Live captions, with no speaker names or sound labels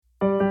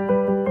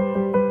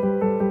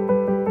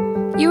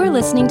You are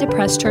listening to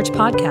Press Church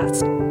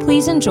Podcast.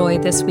 Please enjoy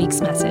this week's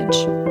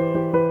message.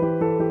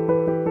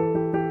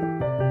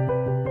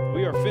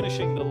 We are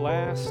finishing the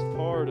last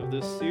part of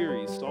this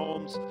series,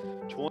 Psalms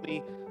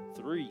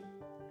 23.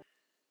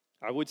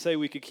 I would say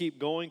we could keep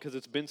going because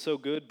it's been so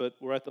good, but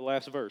we're at the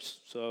last verse,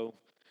 so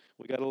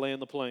we got to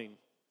land the plane.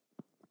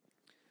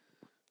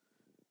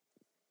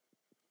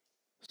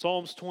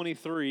 Psalms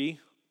 23,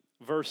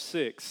 verse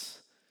 6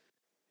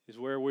 is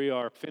where we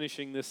are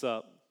finishing this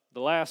up.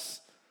 The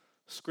last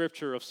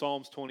scripture of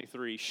Psalms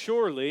 23.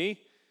 Surely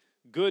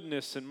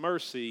goodness and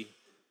mercy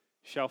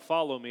shall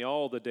follow me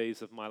all the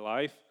days of my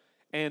life,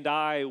 and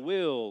I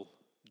will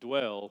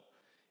dwell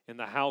in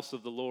the house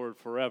of the Lord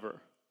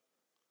forever.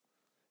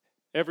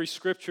 Every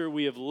scripture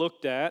we have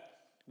looked at,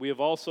 we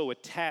have also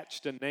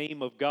attached a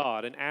name of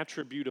God, an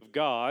attribute of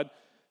God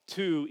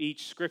to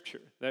each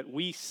scripture, that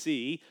we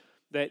see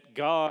that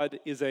God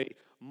is a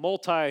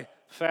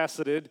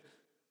multifaceted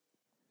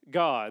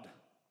God.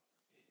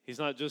 He's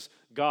not just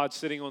God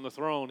sitting on the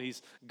throne.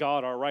 He's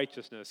God, our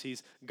righteousness.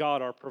 He's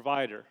God, our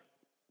provider.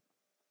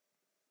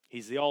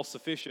 He's the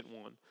all-sufficient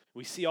one.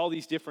 We see all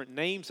these different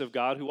names of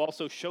God who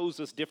also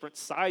shows us different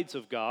sides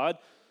of God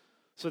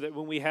so that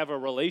when we have a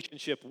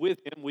relationship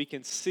with Him, we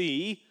can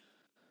see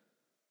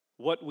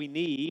what we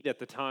need at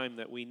the time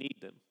that we need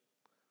them.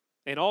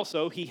 And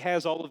also, He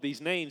has all of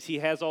these names. He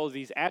has all of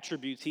these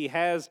attributes. He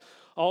has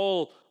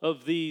all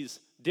of these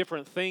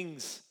different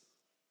things,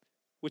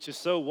 which is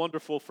so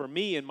wonderful for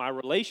me in my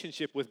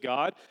relationship with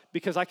God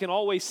because I can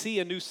always see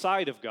a new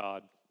side of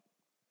God.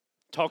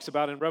 It talks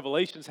about in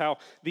Revelations how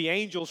the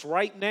angels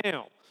right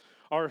now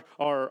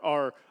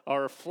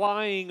are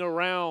flying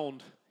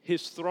around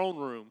His throne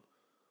room,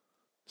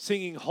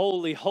 singing,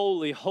 "Holy,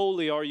 holy,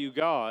 holy are you,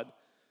 God."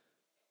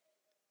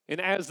 And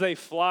as they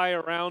fly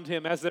around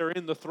Him, as they're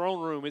in the throne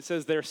room, it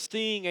says they're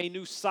seeing a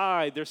new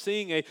side. They're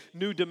seeing a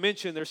new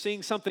dimension. They're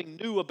seeing something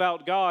new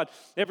about God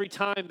every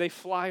time they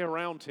fly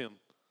around Him.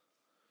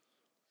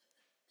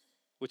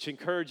 Which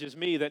encourages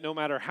me that no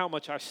matter how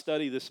much I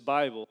study this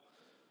Bible,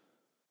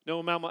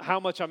 no matter how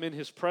much I'm in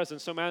His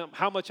presence, no matter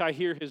how much I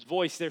hear His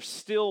voice, there's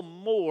still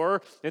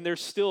more and there's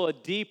still a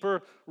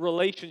deeper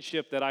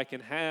relationship that I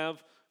can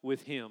have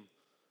with Him.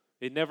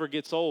 It never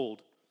gets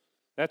old.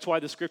 That's why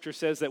the scripture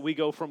says that we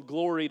go from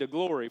glory to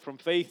glory, from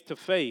faith to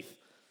faith,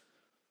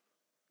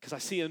 because I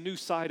see a new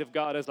side of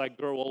God as I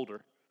grow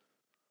older.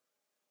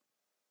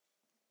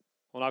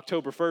 On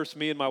October 1st,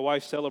 me and my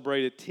wife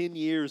celebrated 10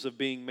 years of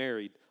being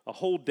married. A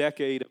whole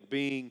decade of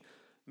being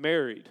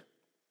married.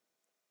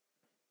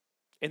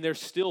 And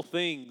there's still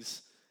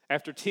things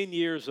after 10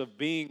 years of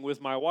being with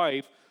my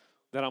wife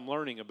that I'm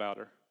learning about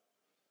her.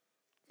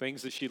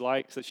 Things that she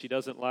likes, that she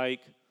doesn't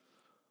like.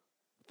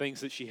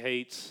 Things that she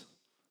hates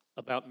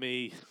about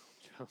me.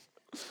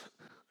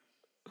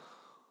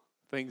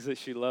 Things that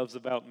she loves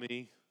about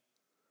me.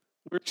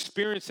 We're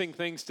experiencing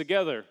things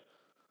together.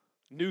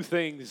 New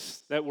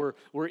things that we're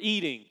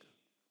eating.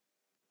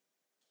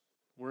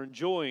 We're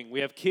enjoying. We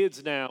have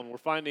kids now, and we're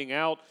finding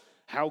out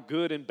how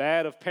good and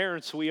bad of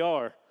parents we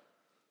are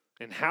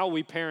and how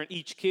we parent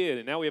each kid.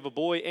 And now we have a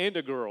boy and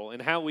a girl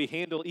and how we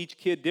handle each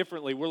kid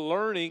differently. We're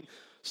learning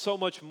so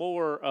much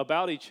more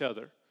about each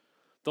other.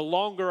 The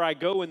longer I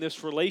go in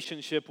this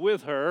relationship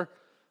with her,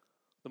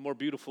 the more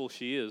beautiful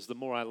she is. The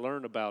more I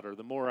learn about her.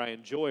 The more I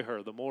enjoy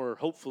her. The more,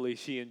 hopefully,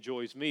 she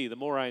enjoys me. The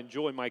more I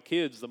enjoy my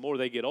kids, the more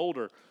they get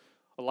older.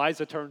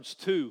 Eliza turns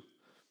 2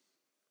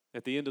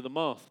 at the end of the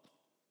month.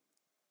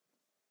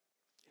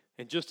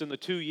 And just in the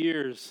 2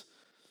 years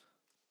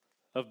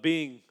of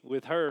being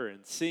with her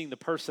and seeing the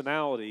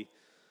personality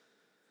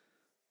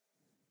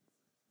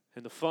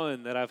and the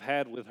fun that I've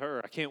had with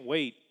her, I can't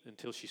wait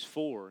until she's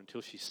 4,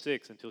 until she's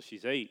 6, until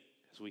she's 8.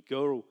 As we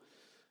go,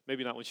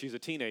 maybe not when she's a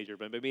teenager,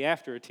 but maybe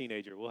after a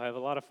teenager, we'll have a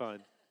lot of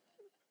fun.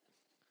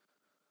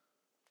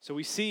 So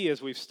we see,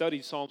 as we've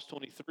studied Psalms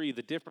 23,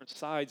 the different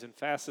sides and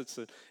facets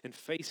and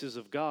faces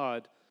of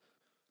God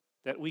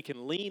that we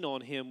can lean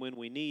on Him when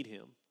we need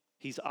Him.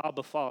 He's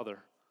Abba Father.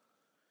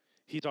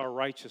 He's our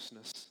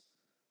righteousness.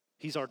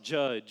 He's our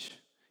judge.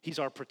 He's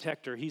our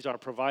protector. He's our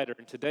provider.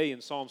 And today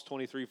in Psalms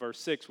 23, verse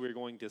 6, we're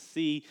going to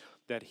see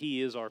that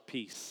He is our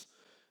peace.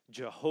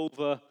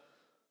 Jehovah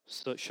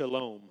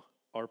Shalom,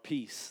 our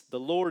peace. The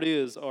Lord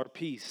is our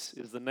peace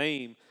is the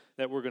name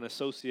that we're going to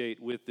associate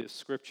with this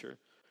scripture.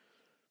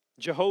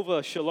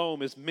 Jehovah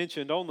Shalom is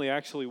mentioned only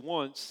actually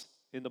once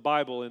in the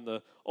Bible, in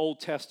the Old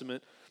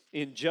Testament,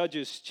 in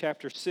Judges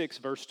chapter 6,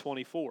 verse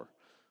 24.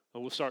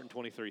 We'll start in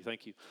 23,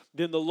 thank you.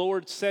 Then the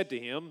Lord said to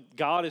him,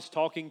 God is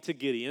talking to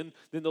Gideon,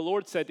 then the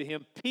Lord said to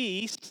him,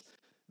 peace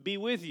be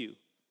with you,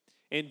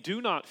 and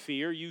do not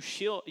fear, you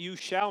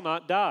shall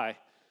not die.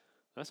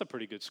 That's a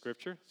pretty good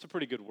scripture. It's a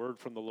pretty good word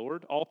from the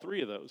Lord, all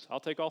 3 of those.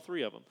 I'll take all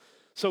 3 of them.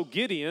 So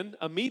Gideon,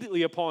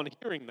 immediately upon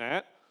hearing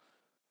that,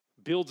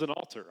 builds an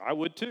altar. I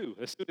would too.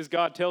 As soon as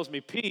God tells me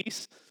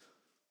peace,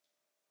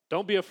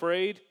 don't be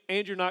afraid,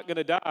 and you're not going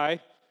to die,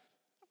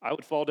 I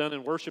would fall down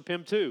and worship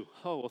Him too.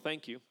 Oh, well,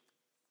 thank you.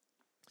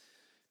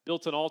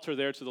 Built an altar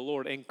there to the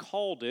Lord and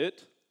called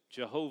it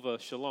Jehovah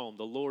Shalom.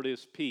 The Lord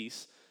is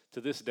peace.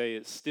 to this day,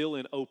 it's still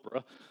in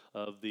Oprah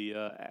of the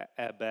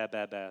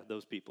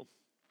those people.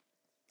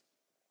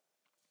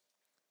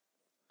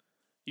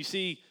 You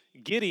see,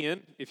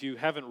 Gideon, if you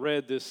haven't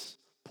read this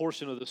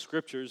portion of the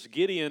scriptures,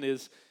 Gideon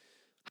is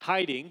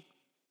hiding,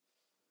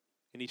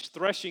 and he's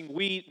threshing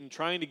wheat and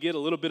trying to get a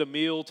little bit of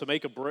meal to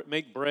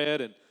make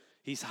bread, and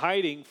he's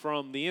hiding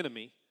from the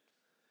enemy.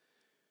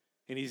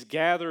 And he's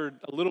gathered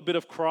a little bit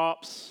of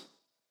crops.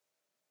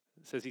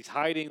 It says he's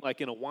hiding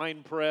like in a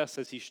wine press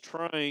as he's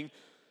trying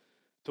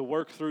to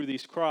work through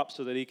these crops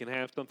so that he can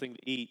have something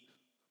to eat.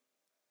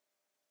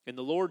 And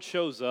the Lord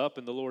shows up,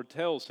 and the Lord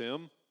tells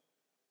him,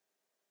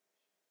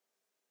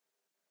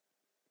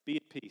 be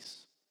at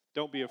peace.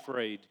 Don't be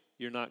afraid.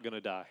 You're not going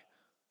to die.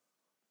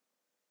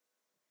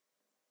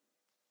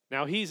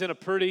 Now, he's in a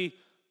pretty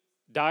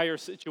dire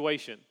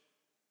situation.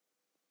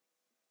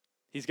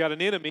 He's got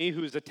an enemy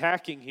who's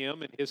attacking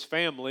him and his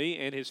family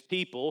and his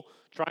people,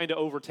 trying to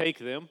overtake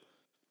them.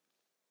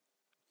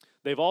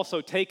 They've also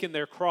taken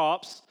their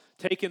crops,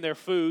 taken their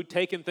food,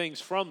 taken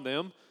things from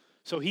them.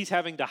 So he's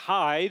having to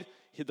hide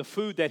the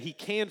food that he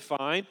can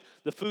find,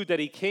 the food that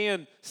he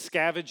can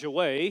scavenge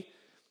away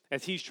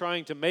as he's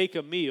trying to make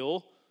a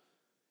meal.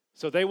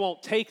 So they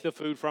won't take the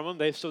food from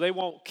him, so they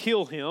won't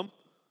kill him.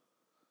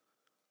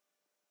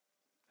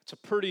 It's a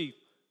pretty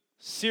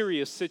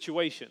serious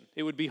situation.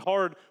 It would be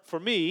hard for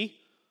me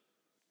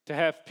to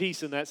have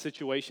peace in that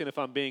situation, if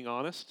I'm being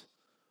honest.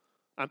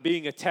 I'm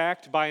being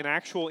attacked by an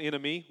actual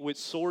enemy with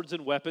swords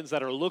and weapons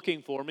that are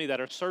looking for me, that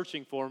are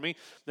searching for me,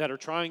 that are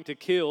trying to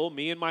kill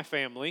me and my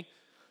family.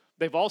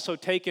 They've also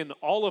taken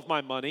all of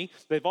my money.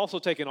 They've also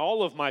taken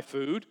all of my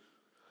food.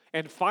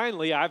 And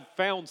finally, I've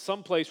found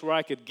some place where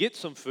I could get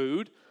some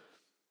food.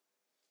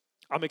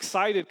 I'm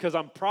excited because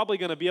I'm probably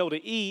going to be able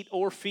to eat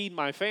or feed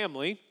my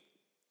family.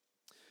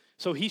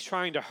 So he's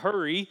trying to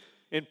hurry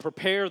and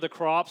prepare the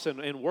crops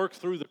and work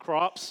through the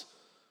crops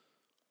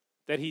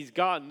that he's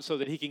gotten so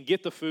that he can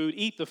get the food,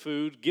 eat the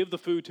food, give the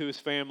food to his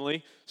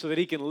family so that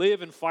he can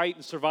live and fight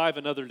and survive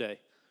another day.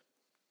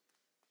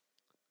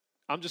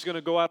 I'm just going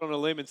to go out on a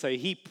limb and say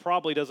he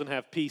probably doesn't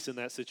have peace in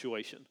that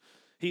situation.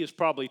 He is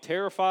probably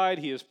terrified.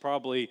 He is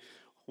probably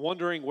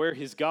wondering where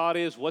his God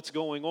is, what's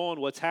going on,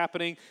 what's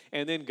happening,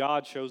 and then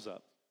God shows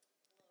up.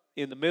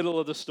 In the middle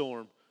of the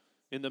storm,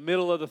 in the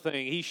middle of the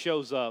thing, he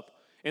shows up.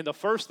 And the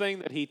first thing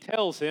that he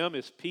tells him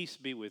is, peace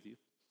be with you.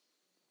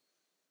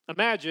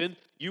 Imagine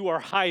you are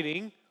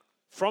hiding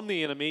from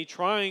the enemy,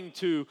 trying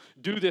to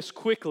do this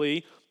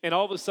quickly, and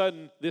all of a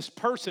sudden this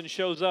person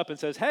shows up and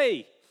says,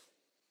 hey,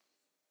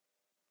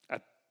 I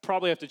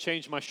probably have to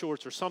change my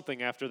shorts or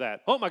something after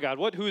that. Oh my God,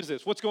 who is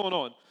this? What's going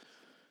on?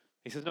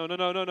 He says,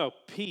 no,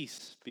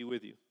 peace be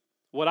with you.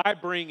 What I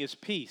bring is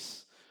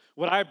peace.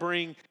 What I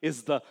bring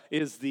is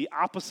the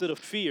opposite of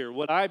fear.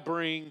 What I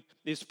bring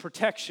is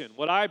protection.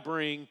 What I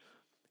bring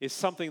is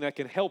something that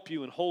can help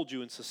you and hold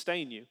you and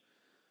sustain you.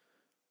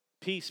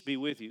 Peace be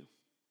with you.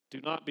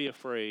 Do not be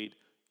afraid.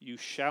 You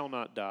shall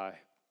not die.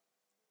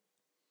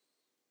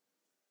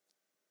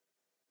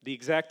 The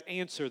exact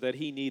answer that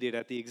he needed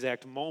at the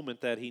exact moment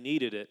that he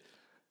needed it,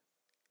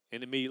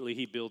 and immediately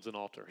he builds an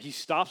altar. He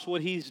stops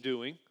what he's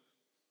doing,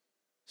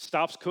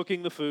 stops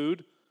cooking the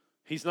food.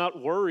 He's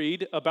not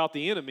worried about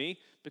the enemy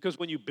because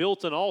when you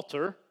built an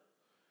altar,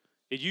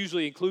 it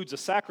usually includes a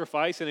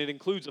sacrifice and it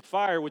includes a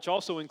fire, which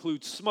also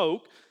includes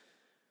smoke,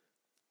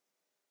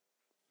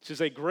 which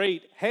is a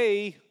great,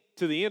 hey,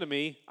 to the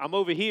enemy, I'm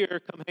over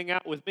here, come hang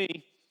out with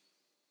me.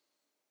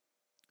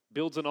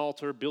 Builds an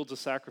altar, builds a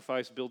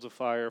sacrifice, builds a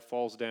fire,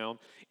 falls down.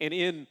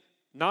 And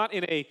not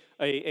in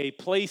a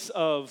place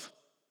of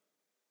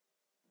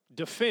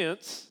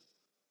defense,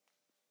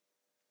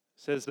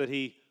 says that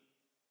he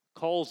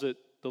calls it,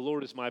 the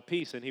Lord is my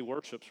peace, and he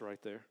worships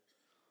right there.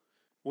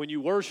 When you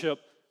worship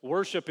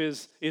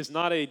is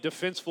not a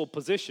defenseful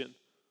position.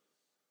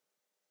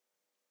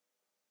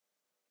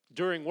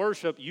 During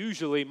worship,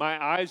 usually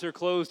my eyes are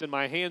closed and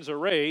my hands are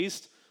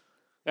raised.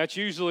 That's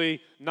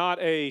usually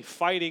not a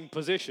fighting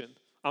position.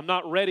 I'm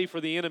not ready for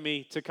the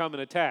enemy to come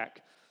and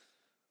attack.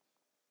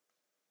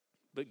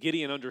 But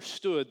Gideon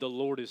understood the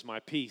Lord is my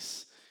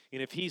peace.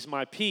 And if he's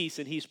my peace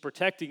and he's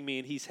protecting me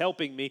and he's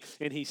helping me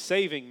and he's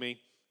saving me,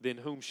 then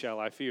whom shall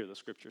I fear, the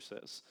scripture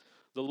says.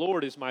 The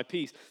Lord is my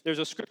peace. There's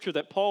a scripture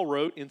that Paul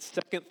wrote in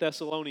 2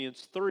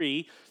 Thessalonians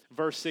 3,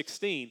 verse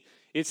 16.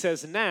 It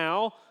says,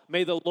 now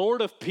may the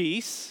Lord of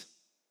peace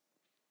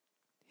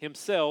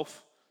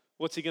himself,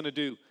 what's he going to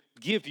do?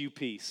 Give you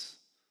peace.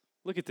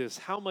 Look at this.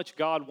 How much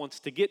God wants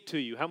to get to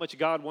you. How much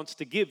God wants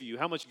to give you.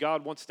 How much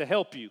God wants to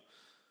help you.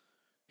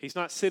 He's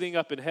not sitting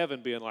up in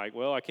heaven being like,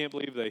 well, I can't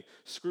believe they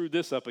screwed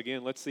this up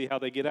again. Let's see how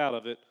they get out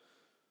of it.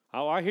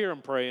 Oh, I hear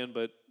them praying,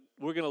 but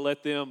we're going to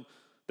let them,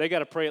 they got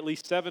to pray at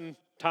least 7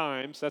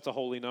 times. That's a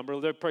holy number.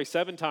 They'll pray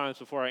 7 times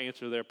before I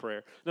answer their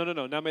prayer. No.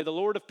 Now may the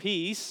Lord of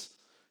peace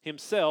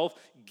himself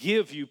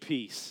give you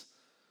peace.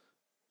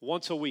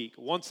 Once a week,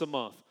 once a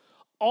month.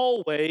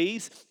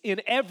 Always,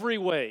 in every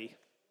way,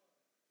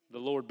 the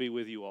Lord be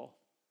with you all.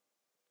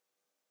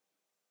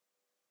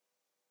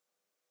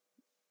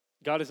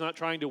 God is not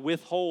trying to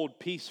withhold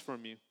peace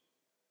from you.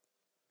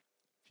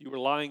 If you were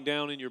lying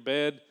down in your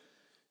bed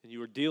and you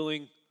were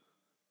dealing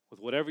with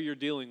whatever you're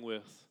dealing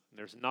with, and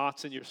there's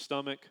knots in your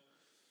stomach,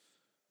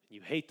 and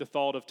you hate the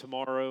thought of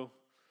tomorrow,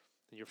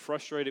 and you're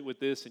frustrated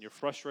with this and you're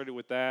frustrated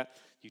with that,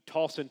 you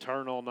toss and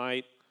turn all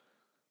night.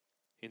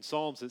 In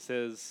Psalms it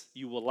says,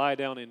 you will lie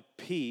down in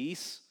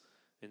peace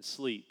and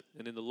sleep,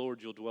 and in the Lord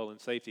you'll dwell in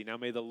safety. Now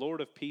may the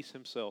Lord of peace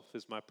himself,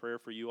 is my prayer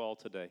for you all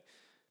today.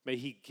 May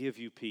he give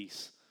you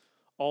peace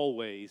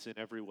always in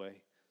every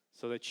way,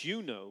 so that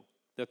you know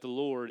that the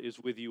Lord is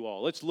with you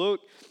all. Let's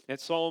look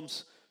at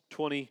Psalms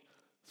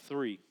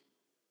 23,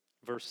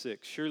 verse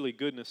 6. Surely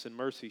goodness and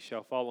mercy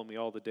shall follow me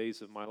all the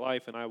days of my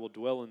life, and I will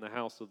dwell in the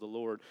house of the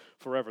Lord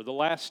forever. The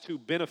last two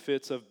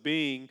benefits of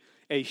being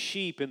a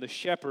sheep in the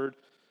shepherd,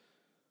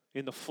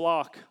 in the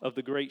flock of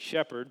the great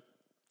shepherd.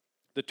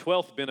 The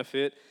 12th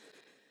benefit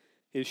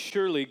is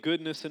surely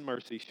goodness and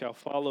mercy shall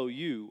follow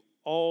you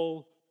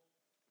all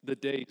the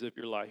days of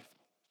your life.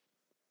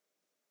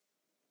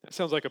 That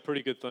sounds like a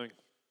pretty good thing.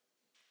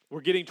 We're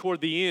getting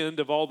toward the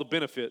end of all the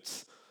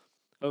benefits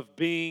of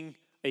being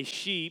a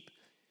sheep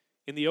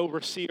in the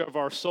overseer of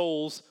our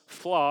souls'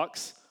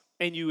 flocks,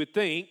 and you would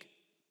think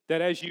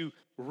that as you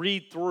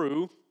read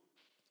through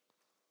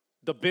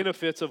the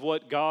benefits of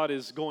what God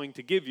is going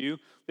to give you,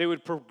 they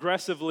would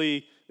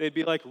progressively, they'd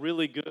be like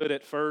really good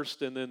at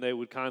first, and then they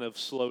would kind of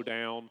slow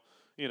down.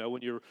 You know,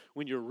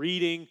 when you're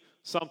reading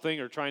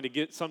something or trying to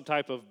get some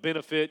type of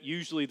benefit,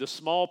 usually the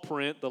small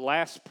print, the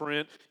last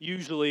print,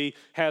 usually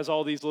has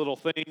all these little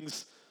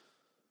things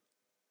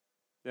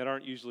that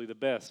aren't usually the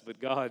best. But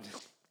God,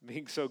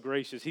 being so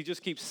gracious, he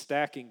just keeps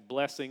stacking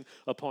blessing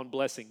upon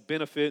blessing,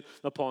 benefit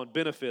upon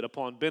benefit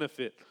upon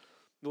benefit.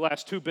 The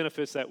last two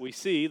benefits that we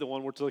see, the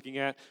one we're looking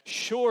at,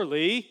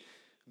 surely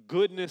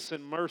goodness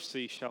and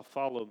mercy shall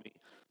follow me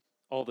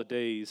all the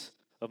days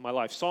of my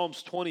life.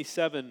 Psalms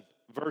 27,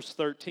 verse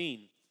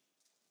 13.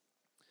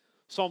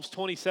 Psalms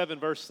 27,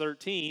 verse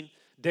 13,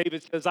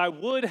 David says, I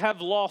would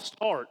have lost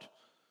heart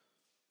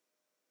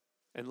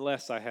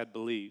unless I had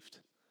believed.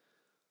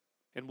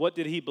 And what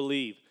did he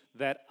believe?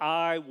 That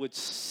I would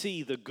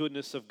see the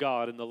goodness of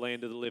God in the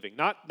land of the living.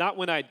 Not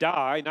when I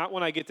die, not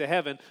when I get to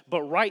heaven,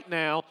 but right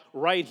now,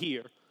 right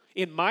here.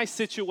 In my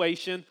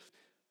situation,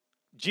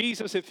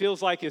 Jesus, it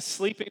feels like, is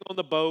sleeping on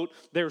the boat.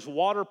 There's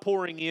water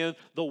pouring in.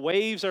 The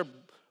waves are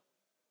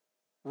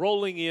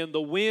rolling in.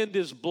 The wind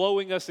is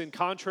blowing us in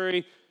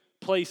contrary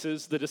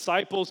places. The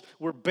disciples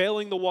were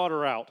bailing the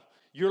water out.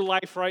 Your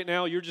life right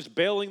now, you're just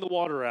bailing the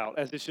water out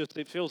as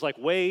it feels like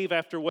wave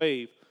after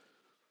wave.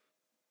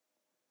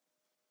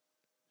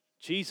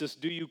 Jesus,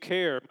 do you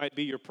care? Might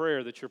be your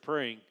prayer that you're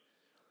praying.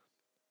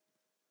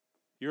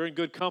 You're in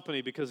good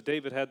company because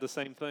David had the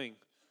same thing.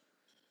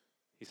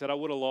 He said, I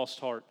would have lost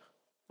heart.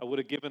 I would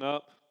have given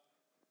up.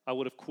 I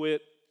would have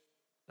quit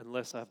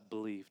unless I've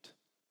believed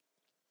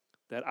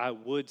that I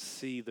would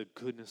see the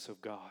goodness of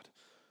God.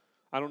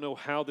 I don't know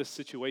how this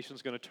situation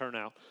is going to turn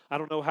out. I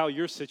don't know how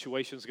your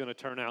situation is going to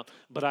turn out,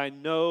 but I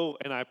know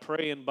and I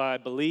pray and I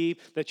believe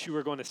that you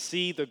are going to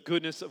see the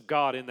goodness of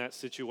God in that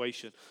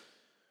situation.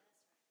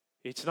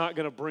 It's not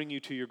going to bring you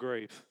to your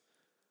grave.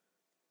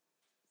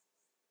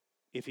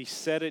 If he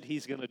said it,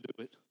 he's going to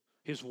do it.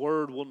 His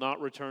word will not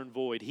return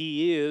void.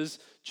 He is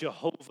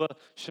Jehovah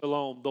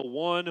Shalom, the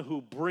one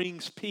who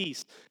brings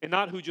peace. And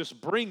not who just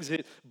brings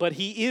it, but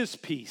he is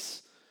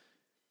peace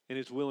and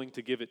is willing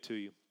to give it to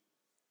you.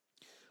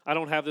 I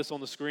don't have this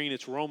on the screen.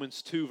 It's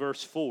Romans 2,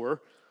 verse 4.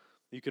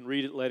 You can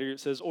read it later. It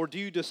says, or do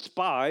you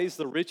despise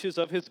the riches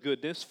of his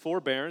goodness,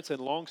 forbearance,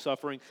 and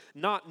long-suffering,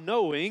 not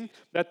knowing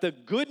that the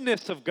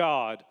goodness of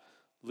God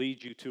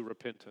leads you to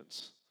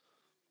repentance?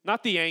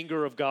 Not the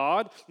anger of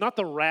God, not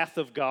the wrath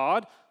of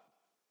God,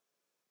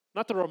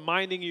 not the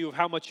reminding you of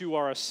how much you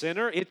are a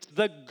sinner. It's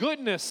the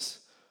goodness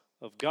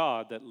of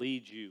God that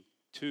leads you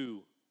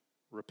to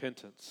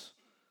repentance.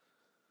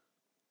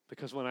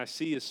 Because when I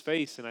see his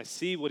face and I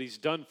see what he's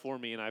done for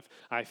me and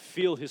I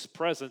feel his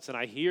presence and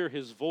I hear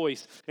his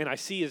voice and I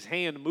see his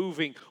hand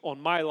moving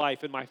on my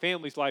life and my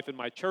family's life and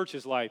my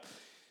church's life,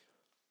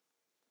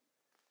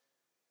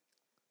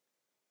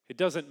 it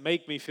doesn't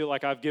make me feel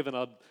like I've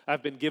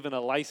been given a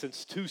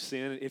license to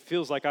sin. It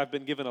feels like I've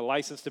been given a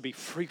license to be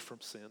free from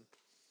sin.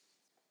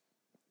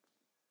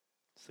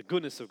 It's the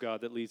goodness of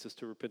God that leads us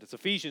to repentance.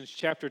 Ephesians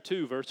chapter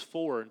 2, verse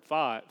 4 and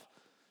 5.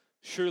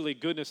 Surely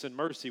goodness and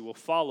mercy will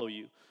follow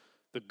you.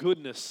 The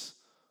goodness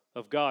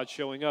of God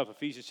showing up.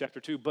 Ephesians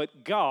chapter 2.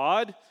 But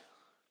God,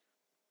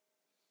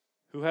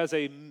 who has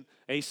a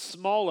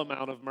small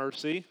amount of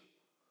mercy,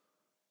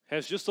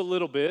 has just a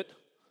little bit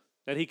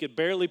that he could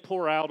barely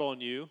pour out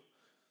on you.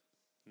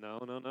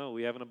 No.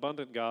 We have an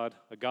abundant God,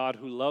 a God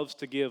who loves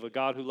to give, a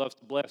God who loves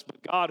to bless,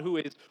 but God who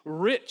is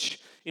rich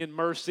in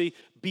mercy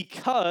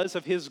because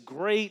of his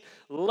great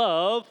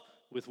love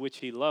with which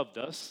he loved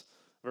us.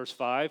 Verse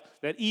 5,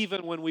 that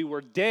even when we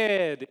were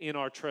dead in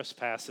our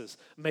trespasses,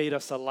 made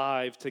us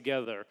alive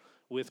together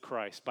with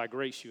Christ. By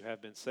grace you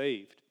have been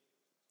saved.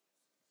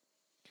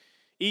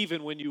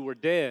 Even when you were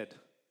dead,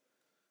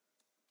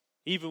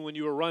 even when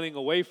you were running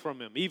away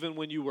from him, even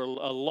when you were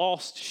a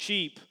lost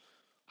sheep,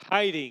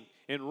 hiding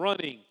and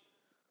running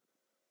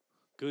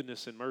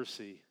Goodness and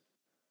mercy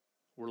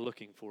were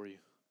looking for you.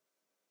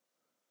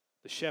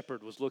 The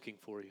shepherd was looking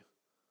for you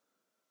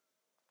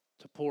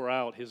to pour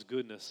out his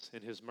goodness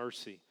and his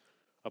mercy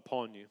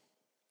upon you.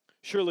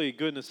 Surely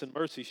goodness and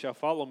mercy shall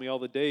follow me all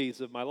the days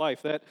of my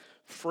life. That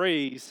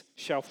phrase,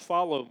 shall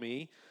follow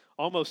me,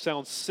 almost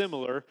sounds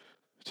similar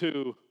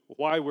to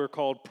why we're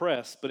called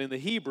press. But in the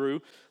Hebrew,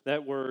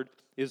 that word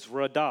is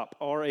radap,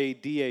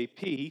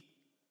 R-A-D-A-P,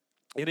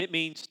 and it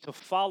means to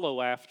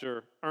follow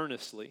after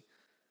earnestly.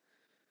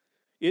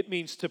 It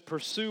means to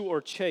pursue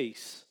or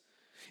chase.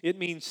 It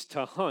means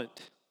to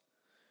hunt.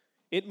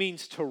 It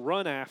means to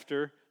run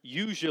after,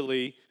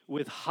 usually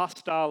with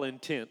hostile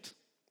intent.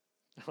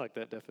 I like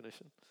that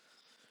definition.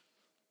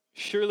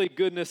 Surely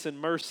goodness and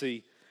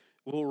mercy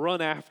will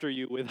run after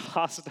you with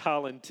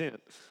hostile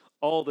intent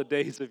all the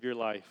days of your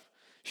life.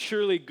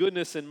 Surely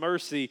goodness and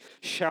mercy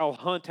shall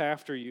hunt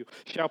after you,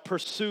 shall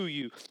pursue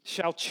you,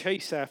 shall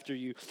chase after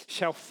you,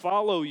 shall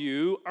follow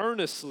you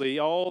earnestly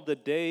all the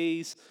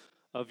days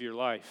of your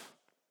life.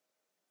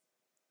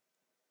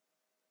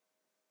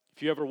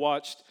 If you ever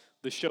watched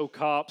the show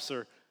Cops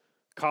or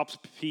Cops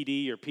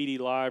PD or PD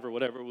Live or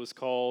whatever it was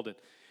called,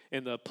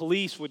 and the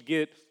police would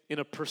get in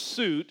a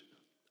pursuit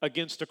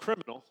against a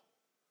criminal.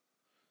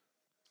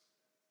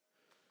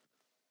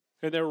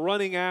 And they're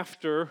running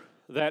after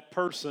that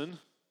person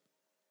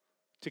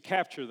to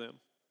capture them.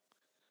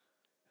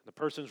 The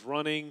person's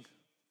running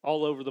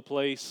all over the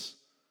place.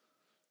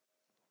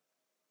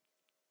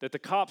 That the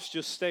cops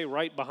just stay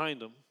right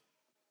behind them.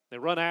 They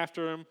run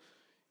after him.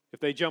 If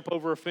they jump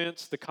over a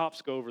fence, the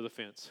cops go over the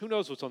fence. Who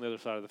knows what's on the other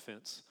side of the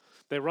fence?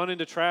 They run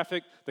into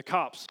traffic, the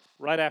cops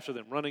right after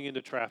them, running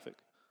into traffic.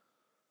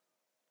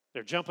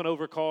 They're jumping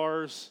over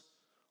cars.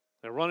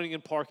 They're running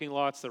in parking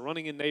lots. They're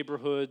running in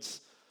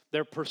neighborhoods.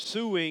 They're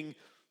pursuing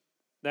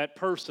that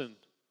person.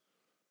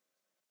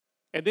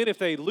 And then if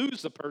they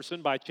lose the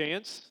person by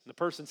chance, the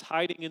person's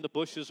hiding in the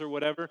bushes or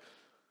whatever,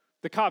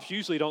 the cops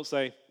usually don't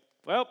say,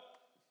 well,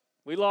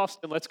 we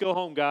lost him. Let's go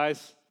home,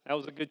 guys. That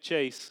was a good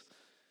chase.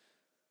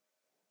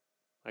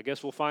 I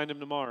guess we'll find him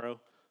tomorrow.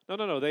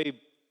 No. They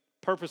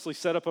purposely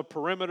set up a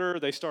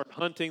perimeter. They start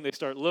hunting. They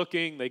start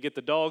looking. They get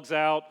the dogs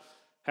out,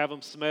 have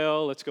them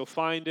smell. Let's go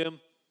find him.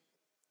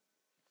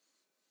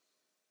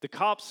 The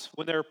cops,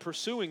 when they're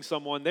pursuing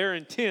someone, their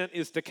intent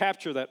is to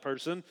capture that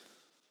person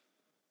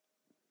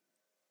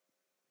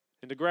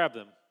and to grab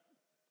them.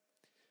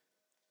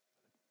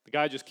 The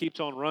guy just keeps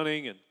on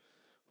running and,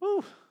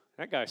 whew,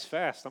 that guy's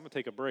fast. I'm going to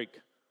take a break.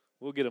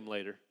 We'll get him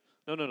later.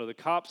 No. The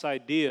cop's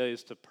idea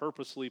is to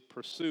purposely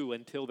pursue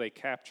until they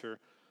capture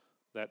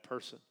that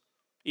person.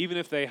 Even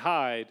if they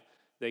hide,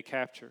 they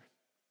capture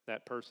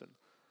that person.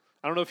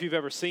 I don't know if you've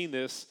ever seen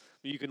this,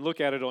 but you can look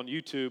at it on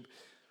YouTube.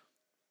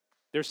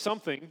 There's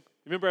something.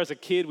 Remember as a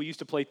kid, we used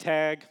to play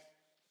tag.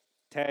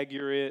 Tag,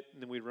 you're it.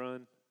 And then we'd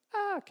run.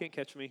 Can't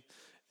catch me.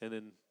 And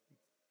then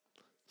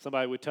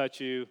somebody would touch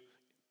you.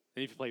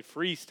 And if you played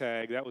freeze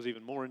tag, that was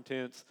even more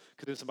intense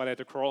because then somebody had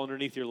to crawl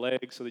underneath your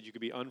legs so that you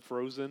could be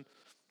unfrozen.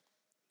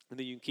 And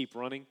then you can keep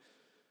running.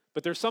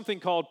 But there's something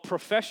called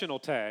professional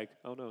tag.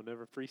 Oh, no,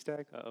 never freeze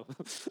tag? Uh-oh.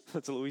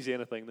 That's a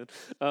Louisiana thing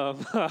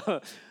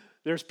then.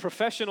 There's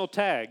professional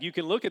tag. You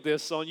can look at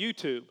this on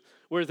YouTube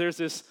where there's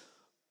this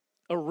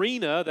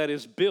arena that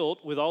is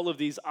built with all of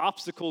these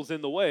obstacles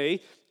in the way,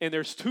 and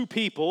there's two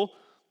people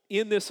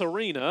in this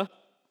arena,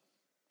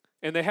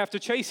 and they have to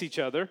chase each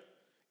other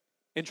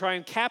and try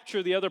and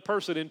capture the other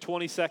person in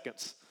 20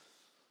 seconds.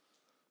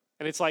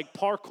 And it's like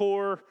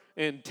parkour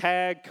and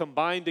tag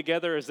combined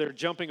together as they're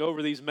jumping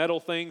over these metal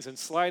things and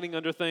sliding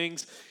under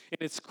things. And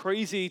it's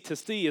crazy to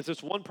see as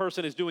this one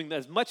person is doing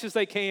as much as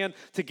they can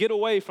to get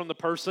away from the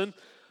person.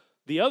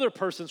 The other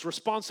person's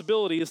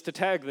responsibility is to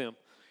tag them.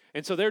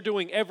 And so they're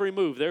doing every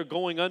move. They're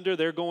going under,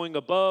 they're going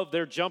above,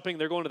 they're jumping,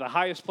 they're going to the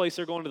highest place,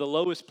 they're going to the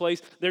lowest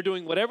place. They're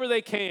doing whatever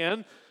they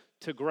can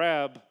to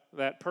grab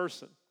that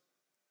person.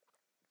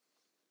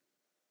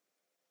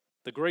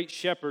 The great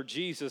shepherd,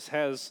 Jesus,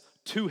 has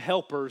two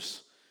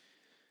helpers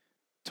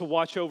to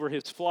watch over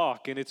his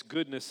flock in its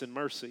goodness and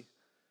mercy.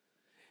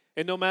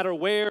 And no matter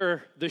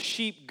where the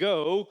sheep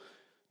go,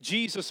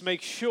 Jesus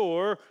makes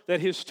sure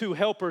that his two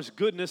helpers,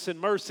 goodness and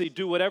mercy,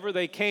 do whatever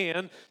they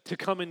can to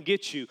come and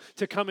get you,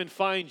 to come and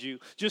find you.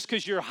 Just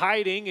because you're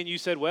hiding and you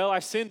said, well, I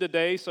sinned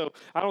today, so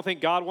I don't think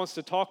God wants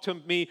to talk to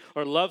me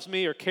or loves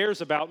me or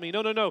cares about me.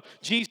 No.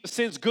 Jesus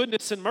sends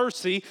goodness and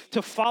mercy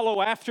to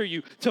follow after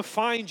you, to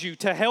find you,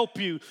 to help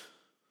you.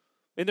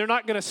 And they're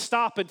not going to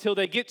stop until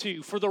they get to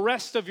you. For the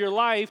rest of your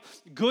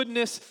life,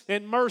 goodness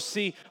and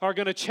mercy are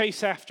going to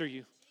chase after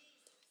you.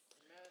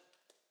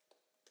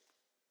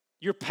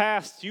 Your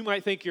past, you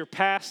might think your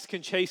past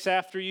can chase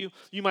after you.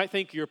 You might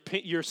think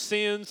your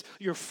sins,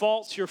 your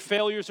faults, your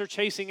failures are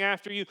chasing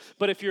after you.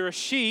 But if you're a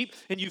sheep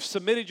and you've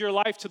submitted your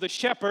life to the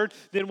shepherd,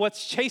 then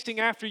what's chasing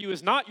after you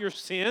is not your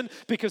sin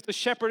because the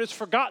shepherd has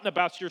forgotten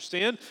about your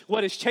sin.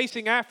 What is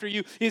chasing after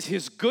you is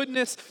his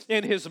goodness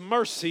and his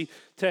mercy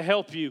to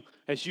help you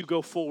as you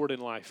go forward in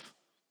life.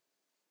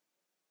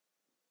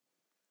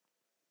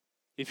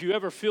 If you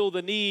ever feel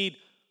the need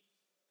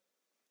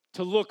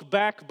to look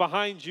back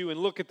behind you and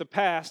look at the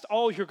past,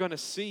 all you're going to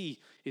see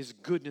is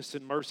goodness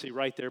and mercy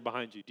right there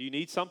behind you. Do you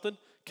need something?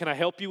 Can I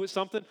help you with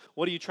something?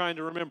 What are you trying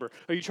to remember?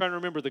 Are you trying to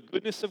remember the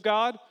goodness of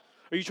God?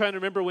 Are you trying to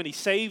remember when He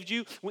saved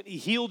you, when He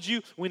healed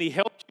you, when He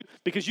helped you?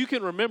 Because you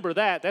can remember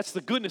that. That's the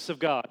goodness of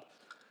God.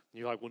 And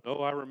you're like, well,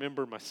 no, I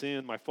remember my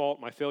sin, my fault,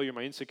 my failure,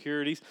 my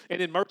insecurities.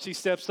 And then mercy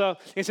steps up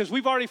and says,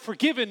 we've already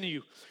forgiven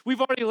you. We've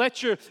already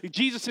let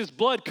Jesus'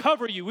 blood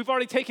cover you. We've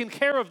already taken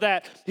care of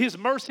that. His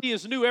mercy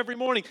is new every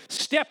morning.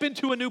 Step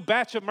into a new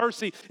batch of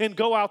mercy and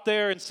go out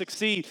there and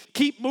succeed.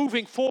 Keep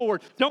moving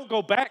forward. Don't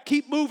go back.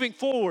 Keep moving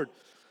forward.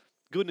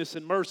 Goodness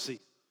and mercy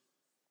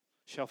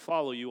shall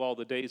follow you all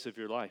the days of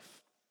your life.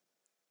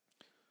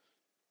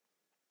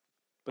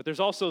 But there's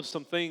also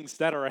some things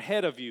that are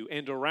ahead of you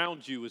and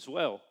around you as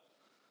well.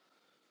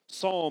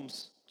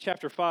 Psalms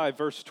chapter 5,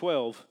 verse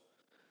 12.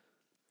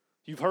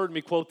 You've heard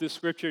me quote this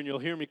scripture, and you'll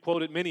hear me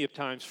quote it many of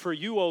times. For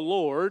you, O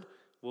Lord,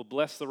 will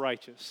bless the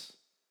righteous.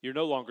 You're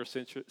no longer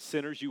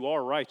sinners, you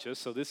are righteous.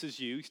 So this is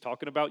you, he's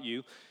talking about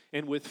you.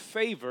 And with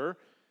favor,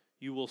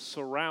 you will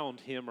surround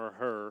him or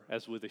her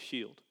as with a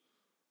shield.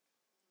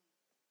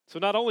 So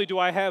not only do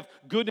I have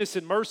goodness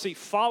and mercy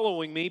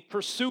following me,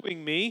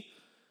 pursuing me,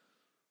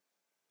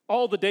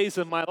 all the days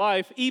of my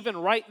life, even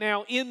right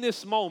now in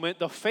this moment,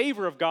 the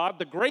favor of God,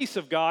 the grace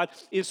of God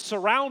is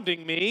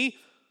surrounding me,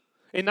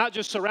 and not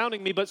just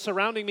surrounding me, but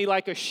surrounding me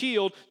like a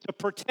shield to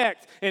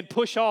protect and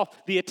push off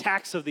the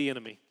attacks of the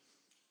enemy.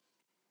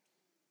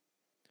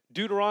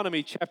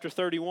 Deuteronomy chapter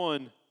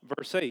 31,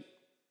 verse 8.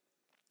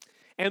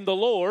 And the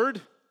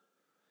Lord,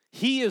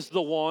 He is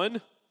the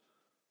one,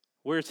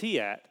 where's He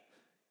at?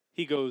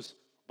 He goes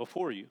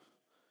before you.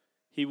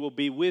 He will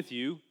be with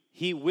you.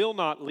 He will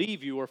not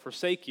leave you or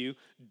forsake you.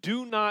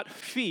 Do not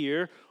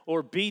fear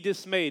or be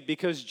dismayed,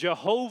 because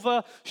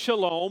Jehovah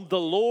Shalom, the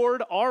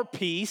Lord our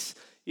peace,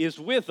 is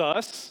with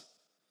us.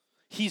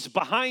 He's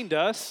behind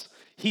us.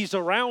 He's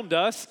around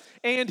us.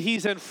 And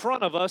He's in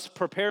front of us,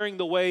 preparing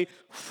the way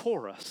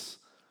for us.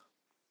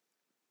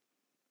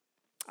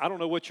 I don't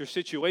know what your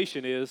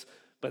situation is,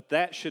 but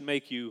that should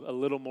make you a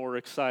little more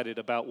excited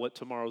about what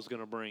tomorrow's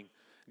going to bring.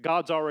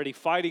 God's already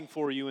fighting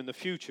for you in the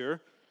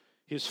future.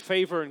 His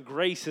favor and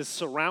grace is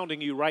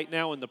surrounding you right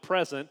now in the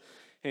present,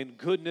 and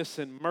goodness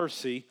and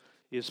mercy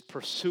is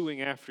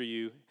pursuing after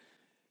you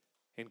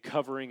and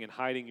covering and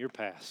hiding your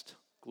past.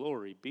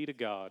 Glory be to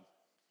God.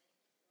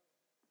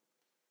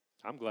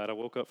 I'm glad I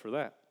woke up for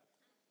that.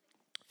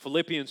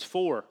 Philippians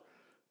 4,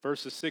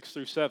 verses 6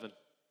 through 7.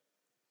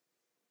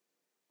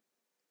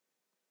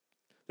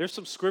 There's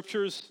some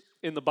scriptures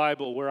in the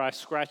Bible where I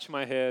scratch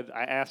my head,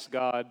 I ask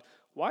God,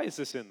 why is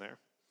this in there?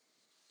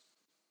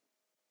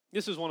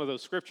 This is one of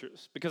those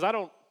scriptures, because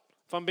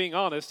if I'm being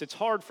honest, it's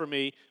hard for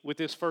me with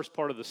this first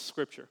part of the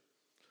scripture.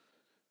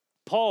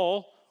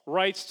 Paul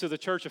writes to the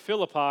church of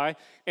Philippi,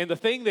 and the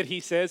thing that he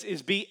says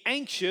is, be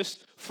anxious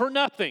for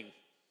nothing.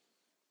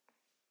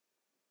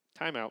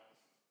 Time out.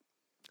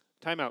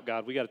 Time out,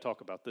 God. We got to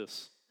talk about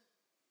this.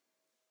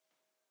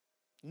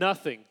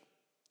 Nothing.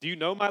 Do you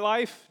know my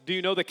life? Do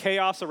you know the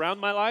chaos around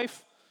my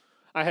life?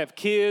 I have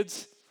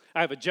kids. I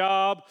have a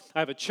job, I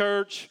have a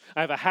church, I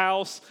have a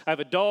house, I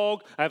have a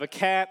dog, I have a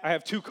cat, I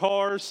have 2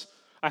 cars,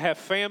 I have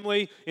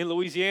family in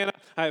Louisiana,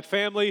 I have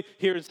family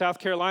here in South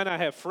Carolina, I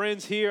have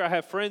friends here, I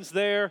have friends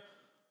there.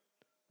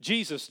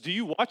 Jesus, do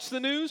you watch the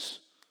news?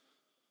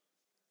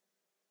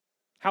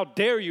 How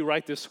dare you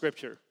write this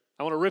scripture?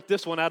 I want to rip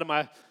this one out of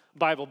my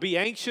Bible. Be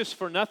anxious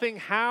for nothing.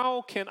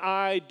 How can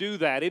I do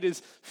that? It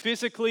is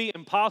physically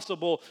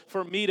impossible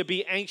for me to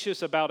be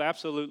anxious about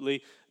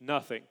absolutely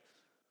nothing.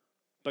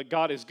 But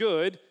God is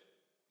good,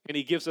 and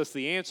He gives us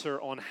the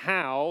answer on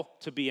how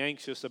to be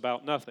anxious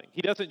about nothing.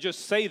 He doesn't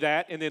just say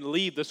that and then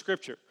leave the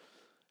scripture.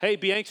 Hey,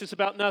 be anxious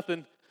about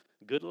nothing.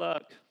 Good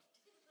luck.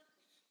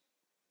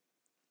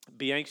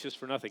 Be anxious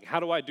for nothing. How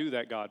do I do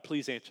that, God?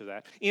 Please answer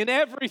that. In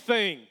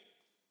everything.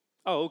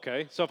 Oh,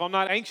 okay. So if I'm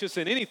not anxious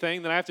in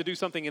anything, then I have to do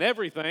something in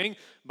everything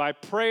by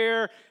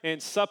prayer and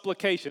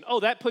supplication. Oh,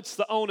 that puts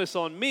the onus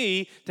on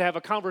me to have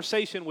a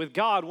conversation with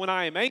God when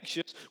I am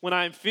anxious, when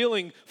I'm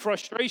feeling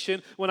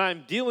frustration, when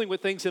I'm dealing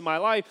with things in my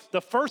life.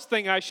 The first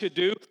thing I should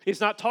do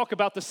is not talk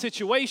about the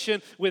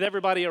situation with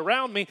everybody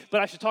around me, but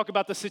I should talk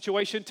about the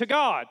situation to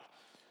God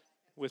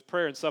with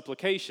prayer and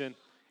supplication.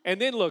 And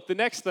then look, the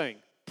next thing,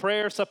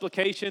 prayer,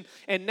 supplication,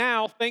 and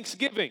now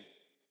thanksgiving.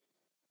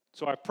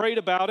 So I prayed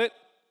about it.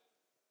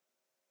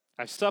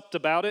 I supped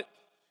about it,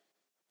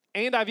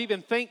 and I've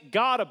even thanked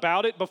God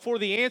about it before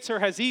the answer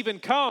has even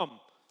come.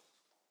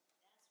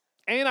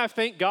 And I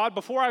thank God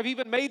before I've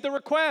even made the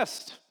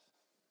request.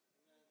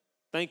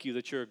 Thank you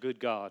that you're a good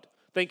God.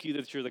 Thank you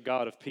that you're the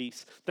God of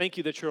peace. Thank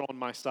you that you're on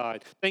my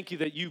side. Thank you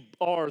that you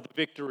are the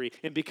victory.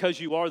 And because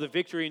you are the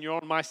victory and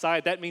you're on my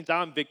side, that means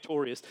I'm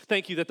victorious.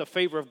 Thank you that the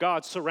favor of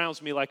God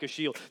surrounds me like a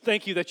shield.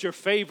 Thank you that your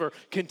favor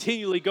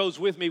continually goes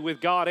with me,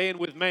 with God and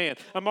with man.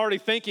 I'm already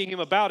thanking Him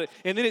about it.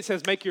 And then it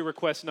says, make your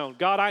request known.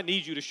 God, I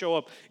need you to show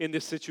up in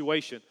this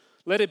situation.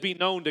 Let it be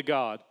known to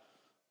God.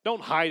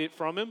 Don't hide it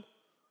from Him.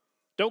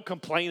 Don't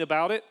complain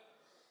about it.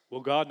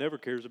 Well, God never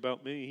cares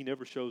about me. He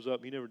never shows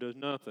up. He never does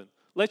nothing.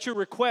 Let your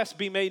requests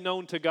be made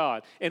known to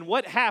God. And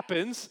what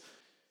happens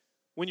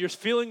when you're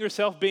feeling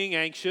yourself being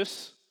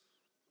anxious?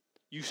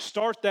 You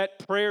start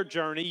that prayer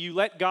journey. You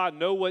let God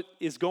know what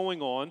is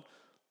going on.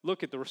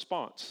 Look at the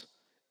response.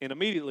 And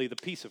immediately the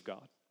peace of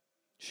God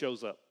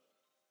shows up.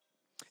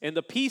 And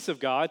the peace of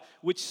God,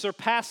 which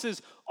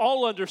surpasses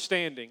all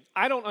understanding.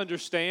 I don't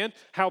understand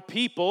how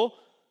people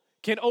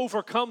can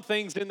overcome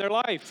things in their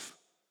life.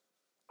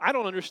 I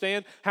don't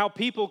understand how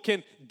people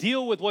can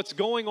deal with what's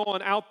going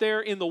on out there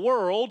in the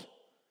world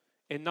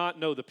and not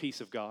know the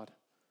peace of God,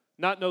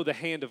 not know the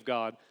hand of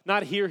God,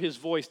 not hear His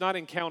voice, not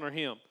encounter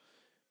Him.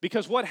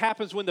 Because what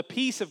happens when the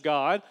peace of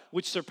God,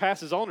 which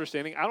surpasses all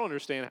understanding, I don't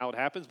understand how it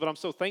happens, but I'm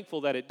so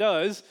thankful that it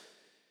does,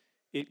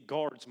 it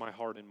guards my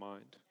heart and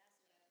mind.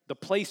 The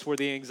place where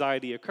the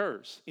anxiety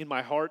occurs, in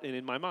my heart and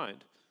in my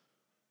mind.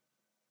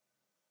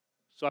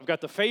 So I've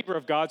got the favor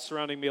of God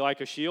surrounding me like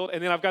a shield,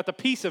 and then I've got the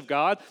peace of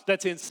God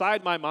that's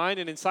inside my mind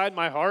and inside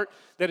my heart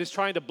that is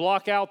trying to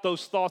block out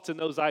those thoughts and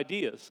those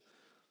ideas.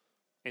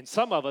 And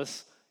some of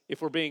us,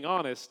 if we're being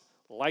honest,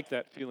 like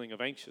that feeling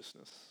of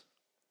anxiousness.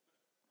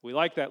 We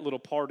like that little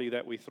party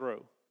that we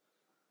throw.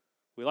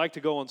 We like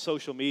to go on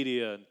social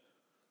media and,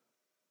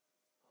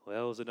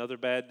 well, it was another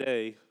bad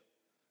day.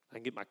 I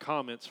can get my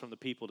comments from the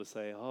people to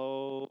say,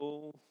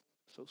 oh,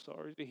 so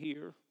sorry to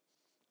hear.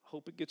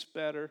 Hope it gets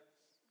better.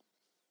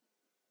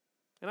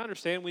 And I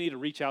understand we need to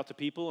reach out to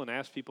people and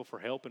ask people for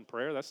help and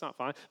prayer. That's not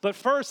fine. But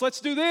first,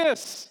 let's do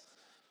this.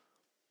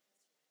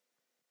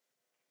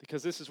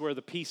 Because this is where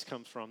the peace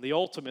comes from. The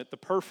ultimate, the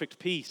perfect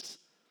peace.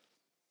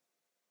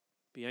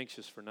 Be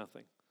anxious for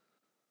nothing.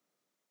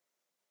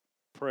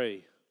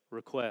 Pray,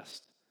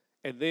 request.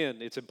 And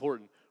then, it's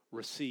important,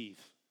 receive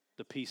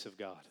the peace of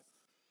God.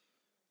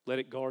 Let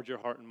it guard your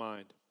heart and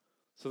mind.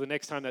 So the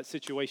next time that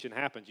situation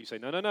happens, you say,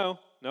 no,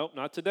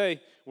 not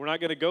today. We're not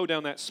going to go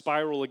down that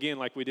spiral again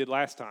like we did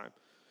last time.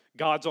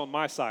 God's on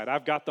my side.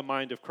 I've got the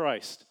mind of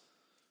Christ.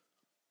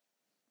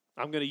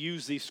 I'm going to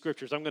use these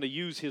scriptures. I'm going to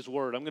use His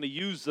word. I'm going to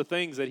use the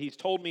things that He's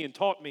told me and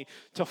taught me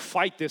to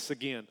fight this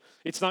again.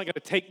 It's not going to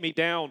take me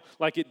down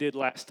like it did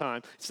last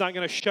time. It's not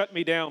going to shut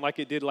me down like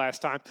it did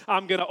last time.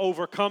 I'm going to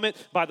overcome it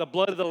by the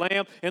blood of the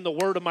Lamb and the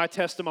word of my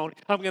testimony.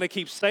 I'm going to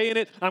keep saying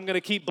it. I'm going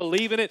to keep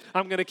believing it.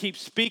 I'm going to keep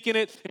speaking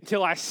it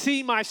until I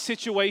see my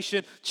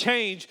situation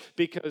change,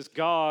 because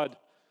God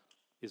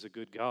is a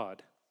good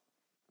God.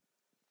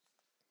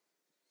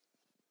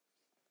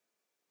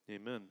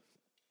 Amen.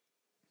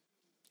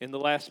 And the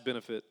last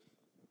benefit,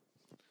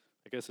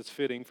 I guess it's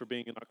fitting for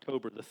being in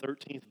October, the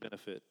 13th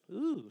benefit.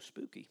 Ooh,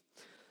 spooky.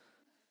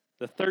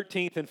 The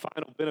 13th and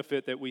final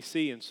benefit that we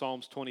see in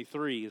Psalms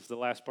 23 is the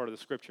last part of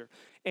the scripture.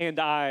 And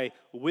I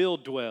will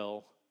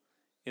dwell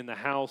in the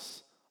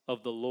house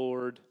of the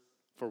Lord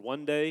for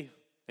one day,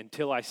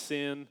 until I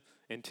sin,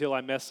 until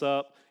I mess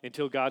up,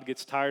 until God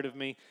gets tired of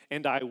me.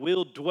 And I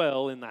will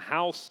dwell in the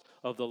house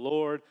of the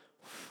Lord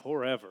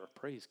forever.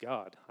 Praise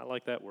God. I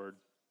like that word.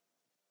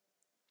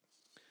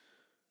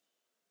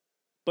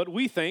 But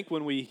we think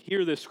when we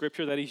hear this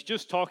scripture that He's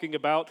just talking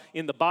about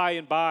in the by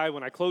and by,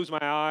 when I close my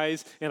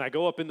eyes and I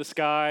go up in the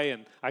sky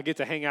and I get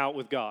to hang out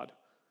with God.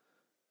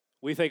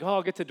 We think,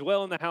 I'll get to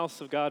dwell in the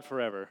house of God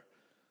forever.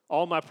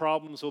 All my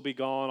problems will be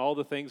gone. All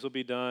the things will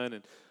be done.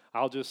 And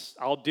I'll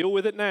deal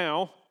with it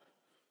now.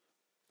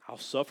 I'll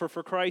suffer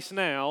for Christ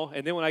now.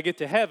 And then when I get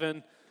to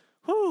heaven,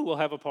 we'll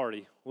have a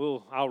party.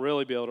 I'll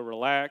really be able to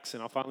relax,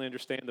 and I'll finally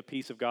understand the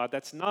peace of God.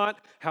 That's not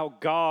how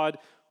God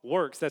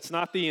works. That's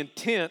not the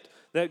intent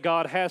that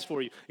God has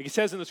for you. It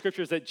says in the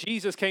scriptures that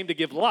Jesus came to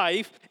give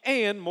life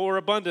and more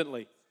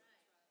abundantly.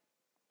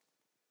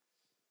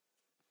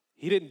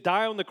 He didn't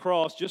die on the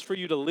cross just for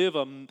you to live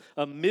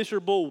a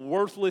miserable,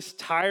 worthless,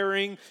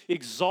 tiring,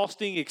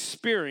 exhausting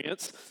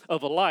experience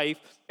of a life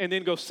and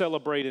then go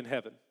celebrate in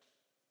heaven.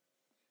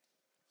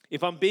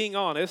 If I'm being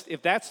honest,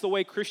 if that's the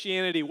way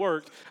Christianity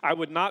worked, I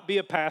would not be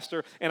a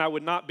pastor and I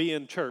would not be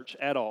in church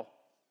at all.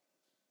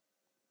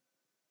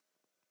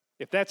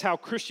 If that's how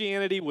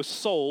Christianity was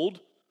sold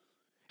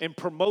and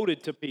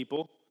promoted to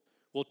people,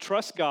 well,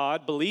 trust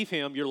God, believe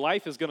Him, your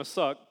life is going to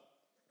suck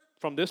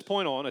from this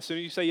point on as soon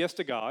as you say yes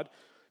to God.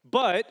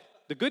 But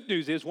the good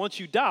news is once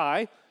you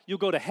die, you'll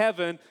go to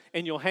heaven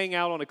and you'll hang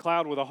out on a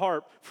cloud with a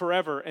harp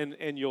forever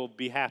and you'll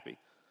be happy.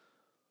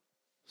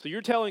 So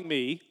you're telling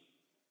me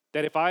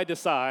that if I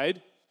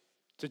decide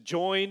to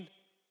join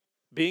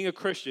being a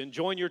Christian,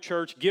 join your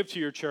church, give to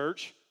your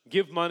church,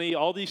 give money,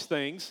 all these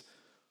things,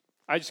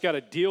 I just got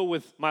to deal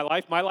with my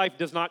life. My life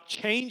does not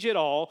change at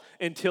all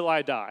until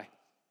I die.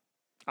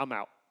 I'm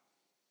out.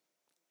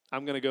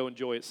 I'm going to go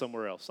enjoy it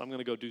somewhere else. I'm going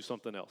to go do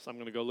something else. I'm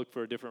going to go look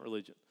for a different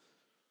religion.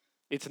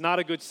 It's not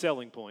a good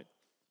selling point,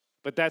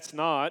 but that's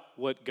not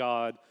what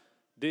God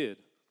did.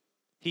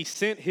 He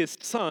sent His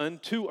Son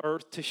to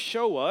earth to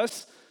show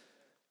us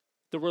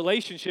the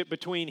relationship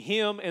between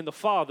Him and the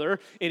Father,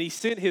 and He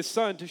sent His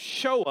Son to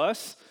show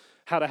us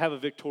how to have a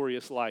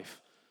victorious life,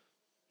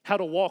 how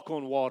to walk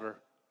on water,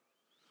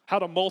 how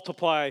to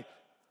multiply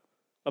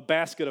a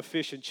basket of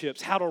fish and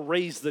chips, how to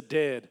raise the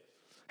dead,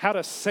 how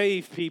to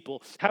save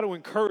people, how to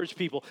encourage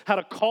people, how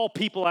to call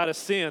people out of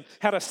sin,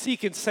 how to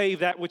seek and save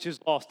that which is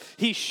lost.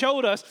 He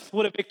showed us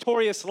what a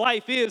victorious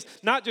life is,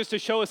 not just to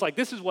show us like,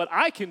 this is what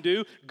I can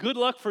do, good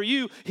luck for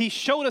you. He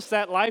showed us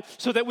that life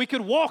so that we could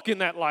walk in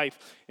that life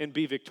and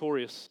be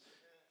victorious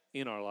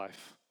in our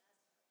life.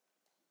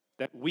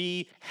 That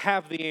we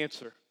have the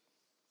answer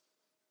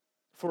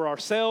for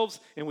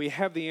ourselves and we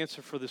have the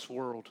answer for this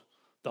world,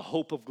 the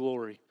hope of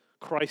glory,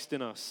 Christ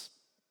in us.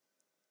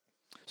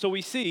 So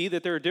we see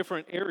that there are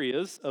different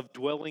areas of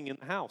dwelling in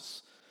the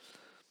house.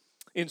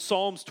 In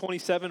Psalms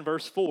 27,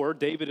 verse 4,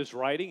 David is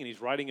writing, and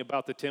he's writing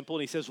about the temple,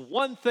 and he says,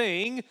 one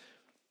thing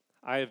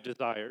I have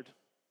desired,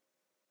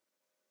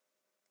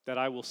 that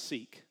I will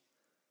seek,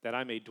 that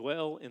I may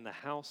dwell in the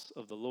house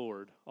of the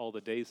Lord all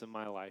the days of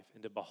my life,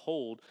 and to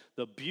behold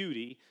the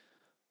beauty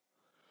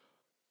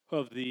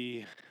of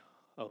the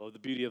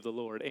beauty of the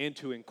Lord, and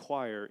to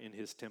inquire in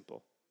his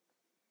temple.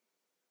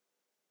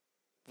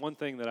 One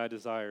thing that I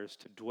desire is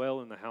to dwell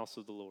in the house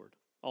of the Lord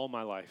all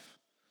my life.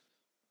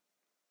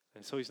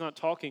 And so he's not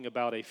talking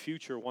about a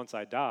future once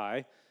I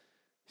die.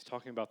 He's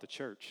talking about the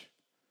church.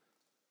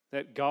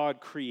 That God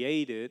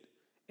created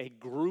a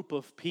group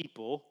of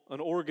people,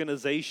 an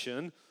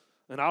organization,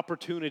 an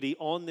opportunity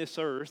on this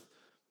earth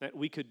that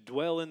we could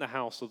dwell in the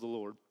house of the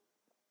Lord.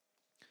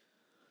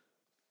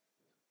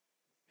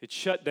 It's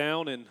shut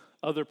down in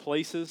other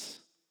places,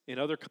 in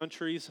other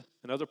countries,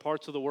 in other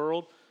parts of the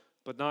world,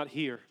 but not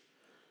here.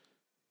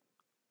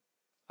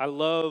 I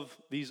love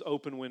these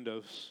open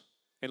windows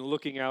and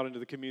looking out into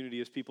the community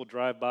as people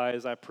drive by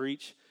as I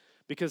preach,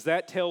 because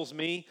that tells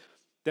me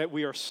that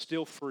we are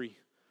still free,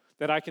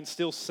 that I can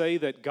still say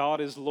that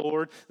God is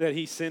Lord, that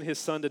he sent his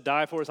son to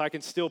die for us. I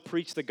can still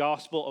preach the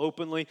gospel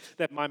openly,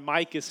 that my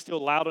mic is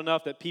still loud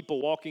enough that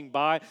people walking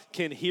by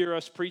can hear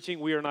us preaching.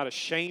 We are not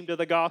ashamed of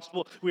the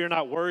gospel. We are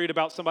not worried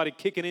about somebody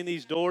kicking in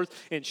these doors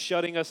and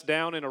shutting us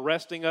down and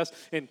arresting us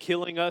and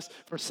killing us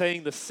for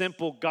saying the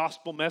simple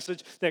gospel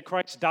message that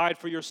Christ died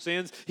for your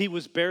sins. He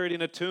was buried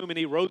in a tomb and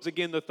he rose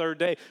again the third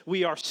day.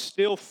 We are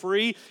still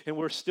free and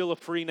we're still a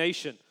free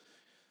nation.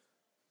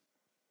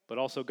 But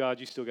also, God,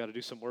 you still got to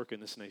do some work in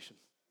this nation.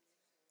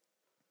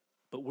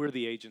 But we're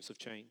the agents of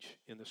change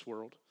in this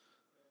world.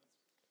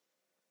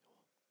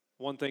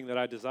 One thing that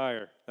I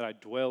desire, that I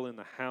dwell in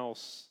the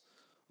house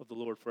of the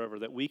Lord forever,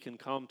 that we can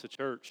come to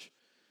church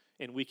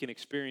and we can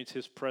experience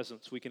his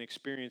presence, we can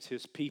experience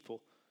his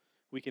people,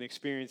 we can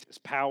experience his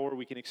power,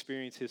 we can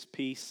experience his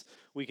peace,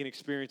 we can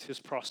experience his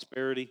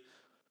prosperity,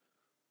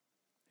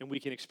 and we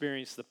can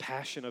experience the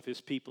passion of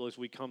his people as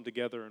we come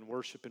together and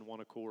worship in one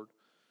accord.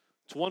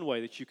 It's one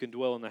way that you can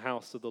dwell in the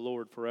house of the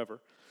Lord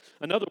forever.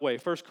 Another way,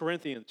 1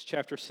 Corinthians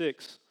chapter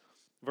 6,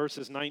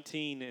 verses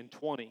 19 and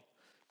 20.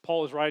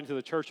 Paul is writing to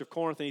the church of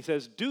Corinth and he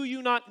says, do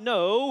you not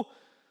know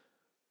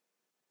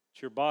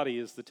that your body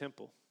is the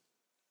temple?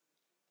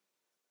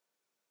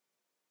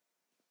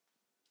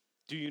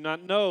 Do you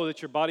not know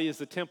that your body is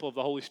the temple of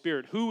the Holy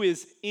Spirit, who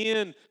is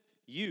in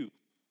you,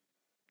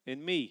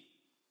 in me,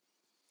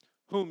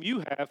 whom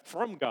you have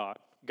from God?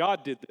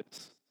 God did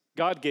this.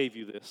 God gave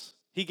you this.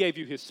 He gave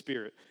you his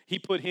Spirit. He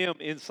put him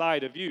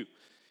inside of you.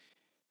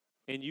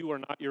 And you are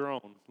not your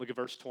own. Look at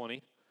verse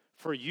 20.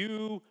 For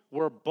you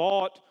were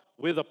bought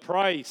with a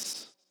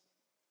price.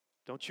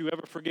 Don't you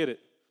ever forget it.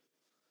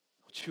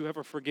 Don't you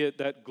ever forget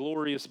that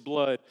glorious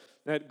blood,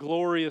 that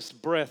glorious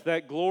breath,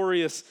 that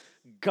glorious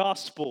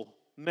gospel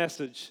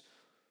message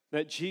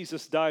that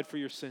Jesus died for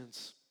your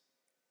sins.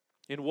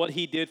 And what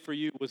he did for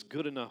you was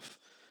good enough.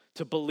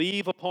 To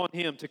believe upon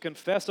him, to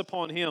confess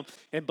upon him,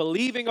 and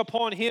believing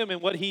upon him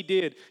and what he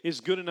did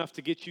is good enough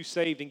to get you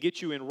saved and get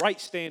you in right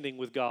standing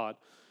with God.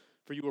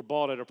 For you were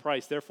bought at a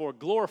price. Therefore,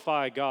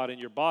 glorify God in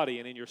your body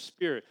and in your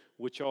spirit,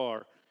 which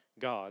are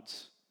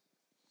God's.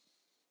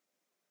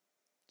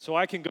 So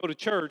I can go to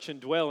church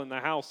and dwell in the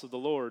house of the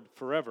Lord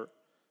forever.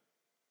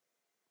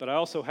 But I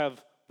also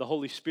have the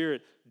Holy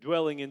Spirit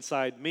dwelling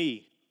inside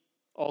me,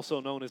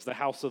 also known as the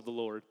house of the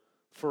Lord,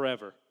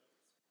 forever.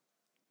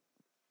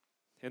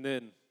 And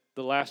then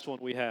the last one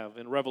we have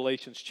in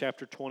Revelations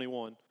chapter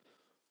 21,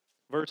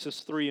 verses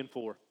 3 and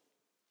 4.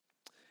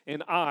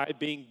 And I,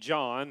 being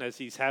John, as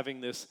he's having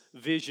this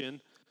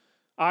vision,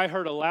 I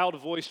heard a loud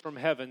voice from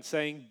heaven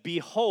saying,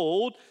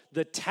 behold,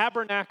 the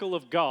tabernacle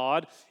of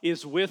God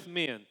is with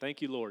men.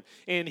 Thank you, Lord.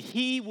 And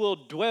he will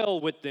dwell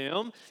with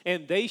them,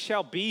 and they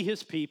shall be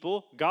his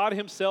people. God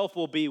himself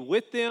will be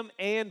with them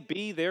and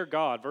be their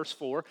God. Verse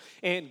 4,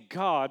 and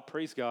God,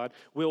 praise God,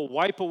 will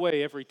wipe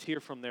away every tear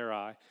from their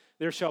eye.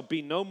 There shall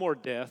be no more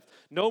death,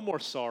 no more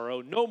sorrow,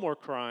 no more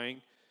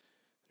crying.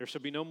 There shall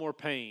be no more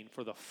pain,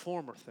 for the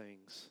former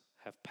things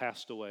have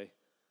passed away.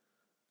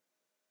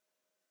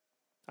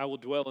 I will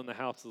dwell in the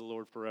house of the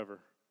Lord forever.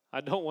 I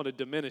don't want to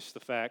diminish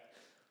the fact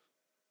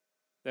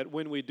that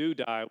when we do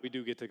die, we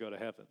do get to go to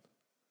heaven.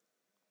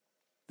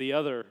 The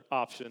other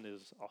option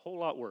is a whole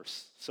lot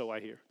worse, so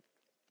I hear.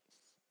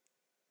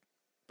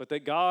 But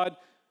that God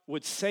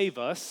would save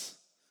us,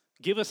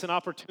 give us an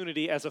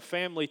opportunity as a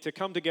family to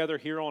come together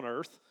here on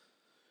earth,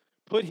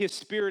 put his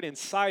Spirit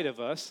inside of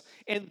us,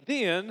 and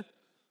then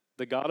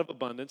the God of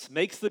abundance,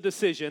 makes the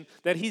decision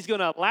that he's going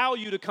to allow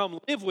you to come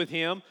live with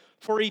him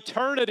for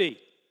eternity.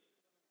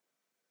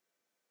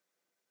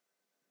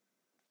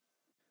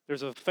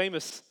 There's a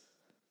famous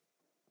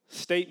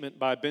statement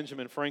by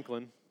Benjamin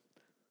Franklin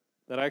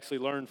that I actually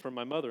learned from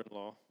my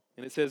mother-in-law.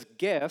 And it says,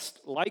 guests,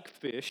 like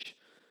fish,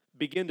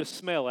 begin to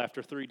smell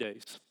after 3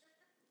 days.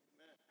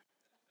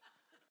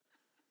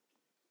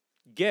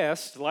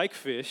 Guests, like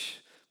fish,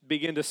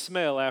 begin to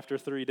smell after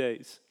 3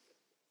 days.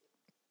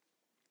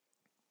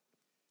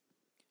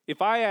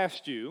 If I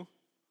asked you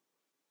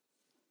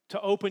to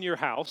open your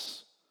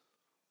house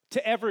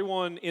to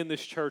everyone in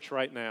this church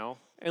right now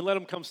and let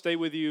them come stay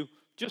with you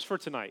just for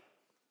tonight.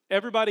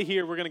 Everybody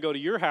here, we're going to go to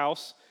your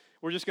house.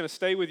 We're just going to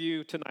stay with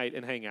you tonight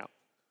and hang out.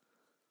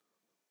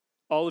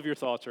 All of your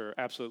thoughts are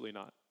absolutely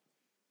not.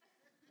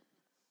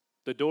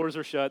 The doors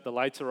are shut, the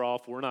lights are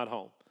off, we're not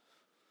home.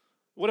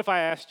 What if I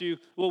asked you,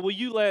 well, will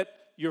you let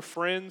your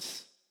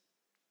friends,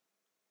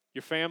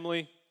 your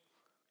family,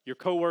 your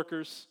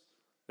coworkers,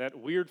 that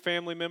weird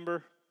family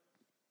member,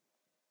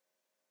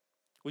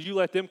 would you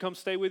let them come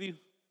stay with you?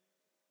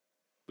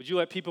 Would you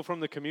let people from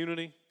the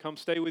community come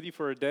stay with you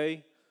for a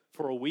day,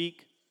 for a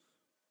week,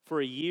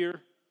 for a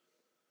year?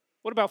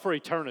 What about for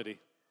eternity?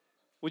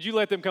 Would you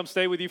let them come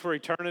stay with you for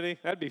eternity?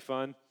 That'd be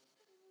fun.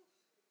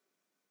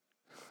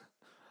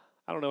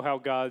 I don't know how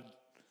God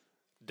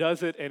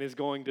does it and is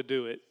going to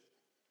do it.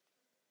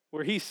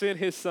 Where he sent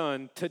his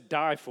son to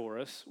die for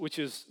us, which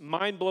is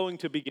mind-blowing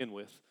to begin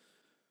with.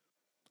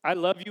 I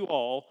love you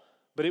all,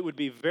 but it would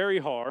be very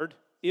hard,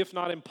 if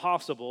not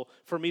impossible,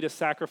 for me to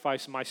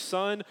sacrifice my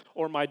son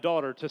or my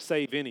daughter to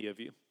save any of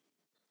you.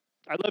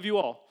 I love you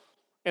all.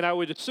 And I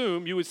would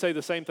assume you would say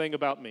the same thing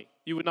about me.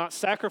 You would not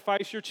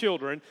sacrifice your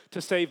children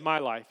to save my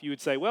life. You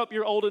would say, well,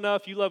 you're old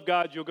enough, you love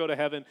God, you'll go to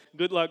heaven.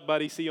 Good luck,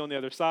 buddy, see you on the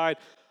other side.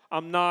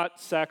 I'm not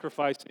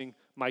sacrificing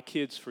my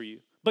kids for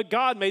you. But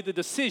God made the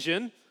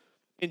decision,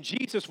 and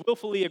Jesus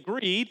willfully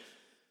agreed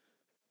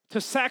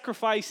to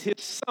sacrifice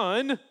his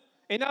son,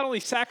 and not only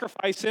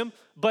sacrifice him,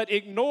 but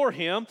ignore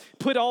him,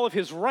 put all of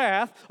his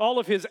wrath, all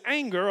of his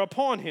anger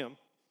upon him,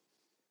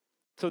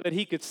 so that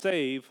he could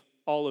save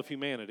all of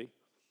humanity.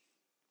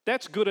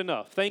 That's good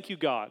enough. Thank you,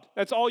 God.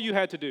 That's all you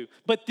had to do.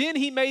 But then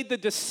he made the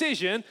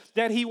decision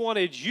that he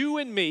wanted you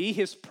and me,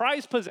 his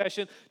prized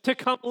possession, to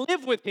come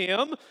live with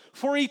him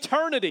for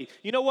eternity.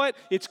 You know what?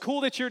 It's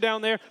cool that you're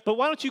down there, but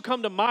why don't you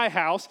come to my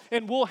house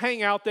and we'll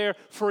hang out there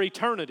for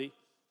eternity?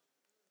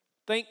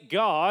 Thank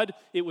God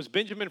it was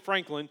Benjamin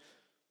Franklin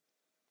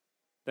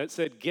that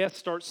said guests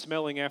start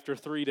smelling after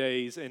 3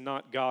 days and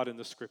not God in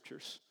the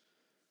scriptures.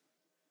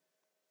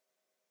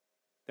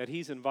 That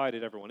he's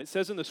invited everyone. It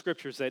says in the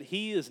scriptures that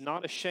he is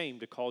not ashamed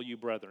to call you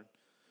brethren.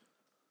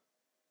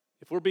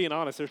 If we're being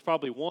honest, there's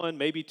probably one,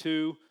 maybe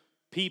two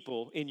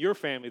people in your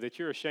family that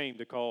you're ashamed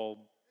to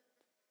call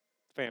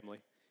family.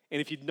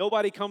 And if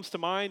nobody comes to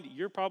mind,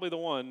 you're probably the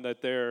one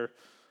that they're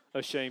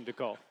ashamed to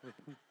call.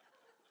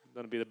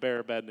 Going to be the bearer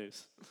of bad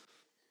news.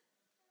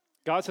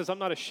 God says, I'm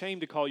not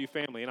ashamed to call you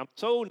family, and I'm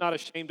so not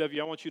ashamed of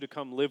you, I want you to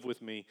come live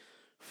with me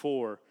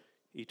for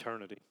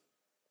eternity.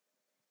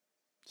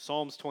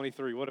 Psalms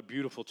 23, what a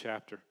beautiful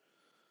chapter.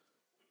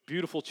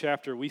 Beautiful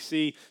chapter. We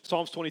see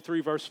Psalms 23,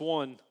 verse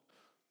 1,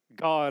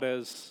 God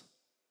as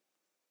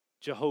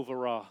Jehovah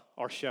Ra,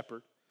 our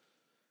shepherd.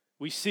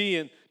 We see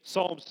in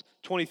Psalms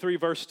 23,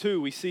 verse 2,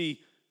 we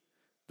see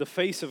the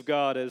face of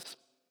God as,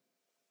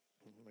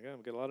 oh my God,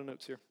 I've got a lot of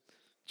notes here,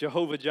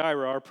 Jehovah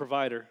Jireh, our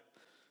provider.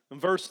 In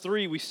verse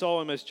 3, we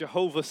saw him as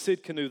Jehovah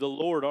Sidkenu, the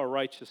Lord our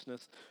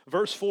righteousness.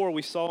 Verse 4,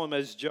 we saw him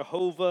as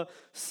Jehovah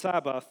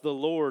Sabaoth, the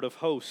Lord of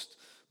hosts,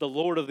 the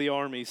Lord of the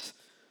armies.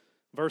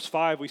 Verse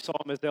 5, we saw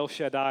him as El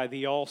Shaddai,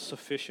 the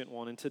all-sufficient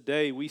one. And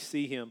today we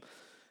see him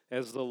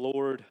as the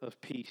Lord of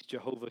peace,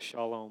 Jehovah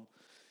Shalom.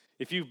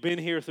 If you've been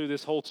here through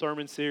this whole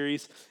sermon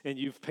series and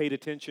you've paid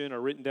attention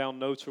or written down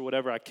notes or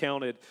whatever, I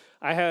counted,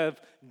 I have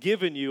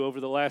given you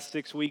over the last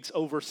 6 weeks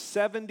over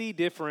 70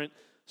 different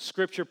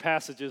scripture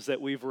passages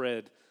that we've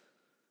read.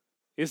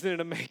 Isn't it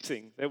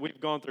amazing that we've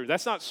gone through?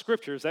 That's not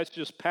scriptures, that's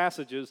just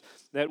passages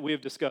that we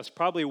have discussed.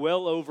 Probably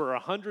well over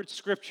 100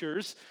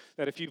 scriptures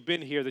that if you've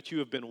been here, that you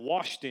have been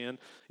washed in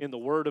the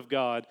Word of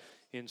God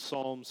in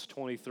Psalms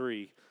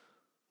 23.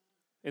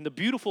 And the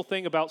beautiful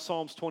thing about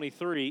Psalms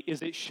 23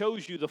 is it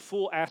shows you the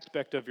full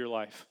aspect of your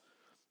life.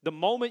 The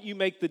moment you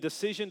make the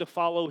decision to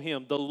follow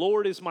him, the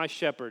Lord is my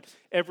shepherd,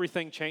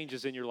 everything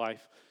changes in your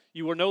life.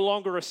 You are no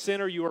longer a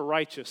sinner, you are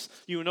righteous.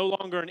 You are no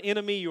longer an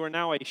enemy, you are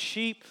now a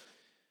sheep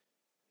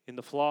in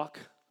the flock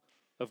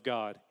of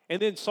God. And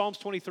then Psalms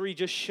 23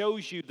 just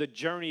shows you the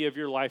journey of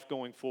your life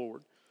going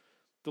forward.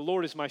 The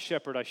Lord is my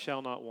shepherd, I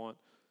shall not want.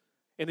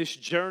 And this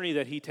journey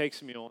that he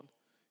takes me on,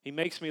 he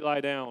makes me lie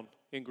down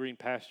in green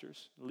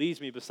pastures, leads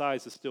me beside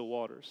the still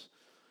waters,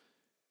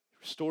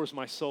 restores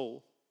my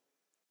soul.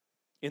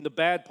 In the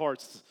bad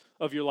parts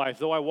of your life,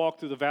 though I walk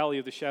through the valley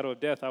of the shadow of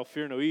death, I'll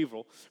fear no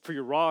evil. For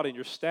your rod and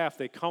your staff,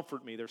 they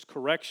comfort me. There's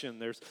correction,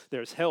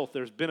 there's health,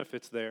 there's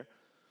benefits there.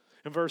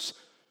 In verse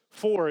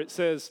 4, it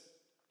says,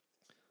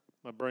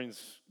 my brain's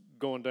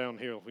going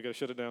downhill. We got to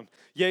shut it down.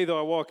 Yea, though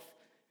I walk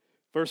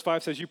Verse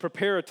 5 says, you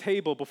prepare a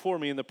table before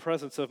me in the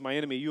presence of my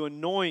enemy. You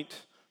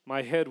anoint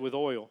my head with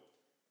oil.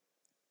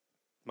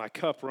 My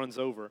cup runs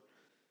over.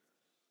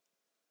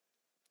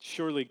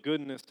 Surely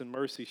goodness and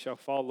mercy shall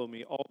follow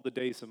me all the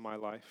days of my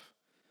life.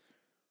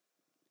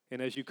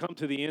 And as you come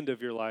to the end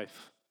of your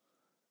life,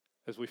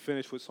 as we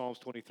finish with Psalms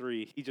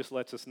 23, he just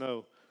lets us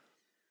know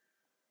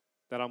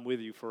that I'm with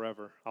you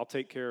forever. I'll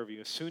take care of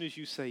you. As soon as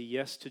you say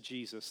yes to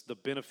Jesus, the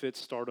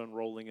benefits start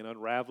unrolling and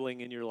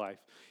unraveling in your life.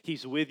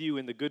 He's with you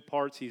in the good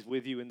parts. He's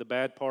with you in the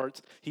bad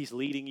parts. He's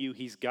leading you.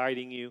 He's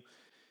guiding you.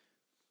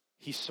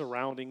 He's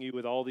surrounding you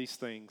with all these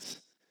things.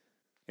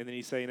 And then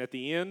he's saying at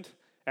the end,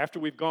 after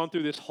we've gone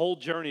through this whole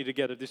journey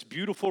together, this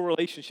beautiful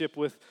relationship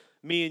with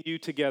me and you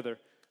together,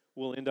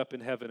 we'll end up in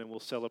heaven and we'll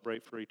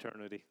celebrate for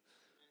eternity.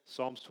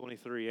 Psalms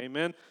 23,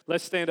 amen.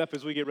 Let's stand up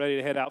as we get ready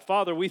to head out.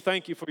 Father, we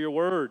thank you for your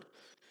word.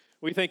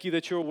 We thank you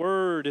that your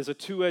word is a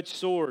two-edged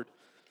sword,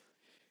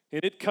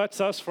 and it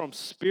cuts us from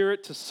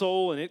spirit to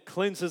soul, and it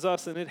cleanses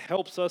us, and it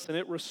helps us, and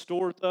it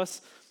restores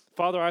us.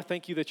 Father, I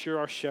thank you that you're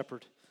our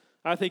shepherd.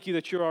 I thank you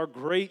that you're our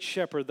great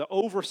shepherd, the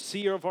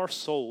overseer of our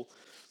soul.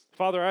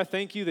 Father, I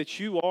thank you that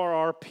you are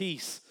our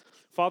peace.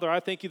 Father, I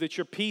thank you that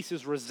your peace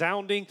is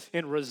resounding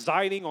and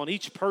residing on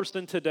each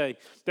person today,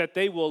 that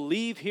they will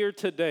leave here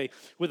today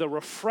with a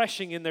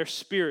refreshing in their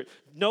spirit,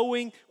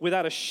 knowing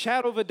without a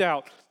shadow of a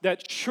doubt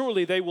that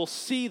surely they will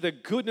see the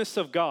goodness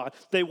of God.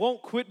 They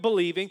won't quit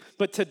believing,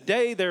 but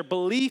today their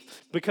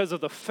belief, because of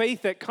the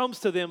faith that comes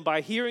to them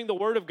by hearing the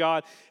word of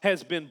God,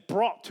 has been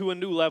brought to a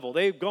new level.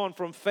 They've gone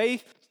from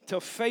faith to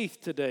faith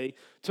today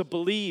to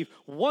believe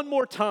one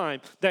more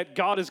time that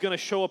God is going to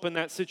show up in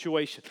that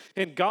situation.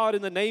 And God,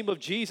 in the name of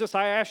Jesus,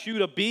 I ask you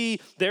to be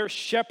their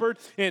shepherd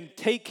and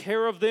take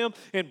care of them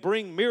and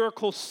bring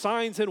miracles,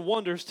 signs, and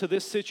wonders to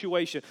this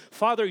situation.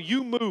 Father,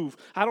 you move.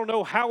 I don't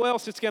know how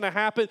else it's going to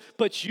happen,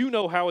 but you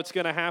know how it's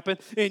going to happen,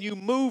 and you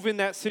move in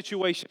that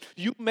situation.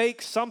 You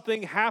make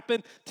something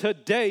happen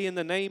today in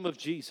the name of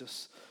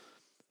Jesus.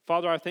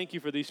 Father, I thank you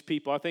for these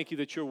people. I thank you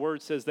that your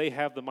word says they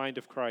have the mind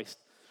of Christ,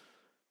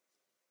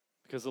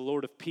 because the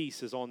Lord of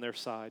peace is on their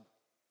side.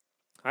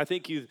 I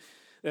thank you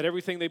that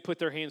everything they put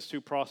their hands to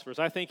prospers.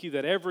 I thank you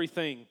that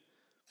everything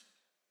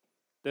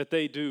that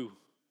they do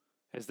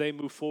as they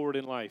move forward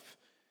in life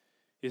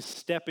is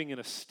stepping in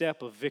a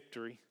step of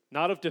victory,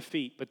 not of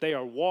defeat, but they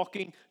are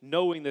walking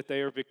knowing that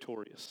they are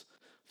victorious.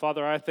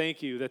 Father, I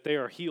thank you that they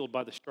are healed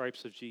by the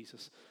stripes of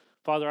Jesus.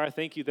 Father, I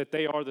thank you that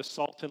they are the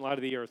salt and light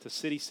of the earth, a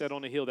city set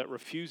on a hill that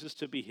refuses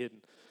to be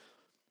hidden.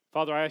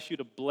 Father, I ask you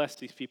to bless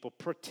these people,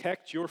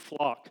 protect your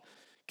flock.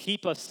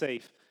 Keep us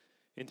safe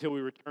until we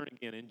return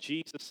again. In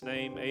Jesus'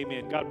 name,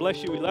 amen. God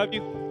bless you. We love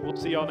you. We'll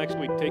see y'all next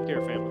week. Take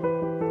care, family.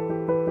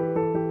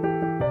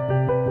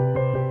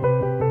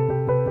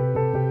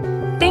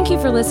 Thank you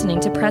for listening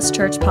to Press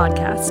Church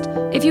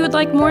Podcast. If you would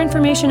like more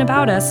information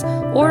about us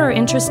or are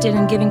interested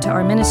in giving to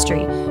our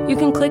ministry, you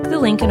can click the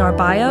link in our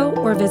bio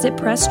or visit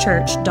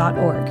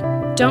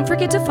presschurch.org. Don't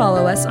forget to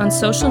follow us on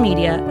social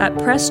media at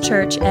Press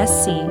Church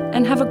SC,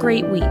 and have a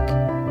great week.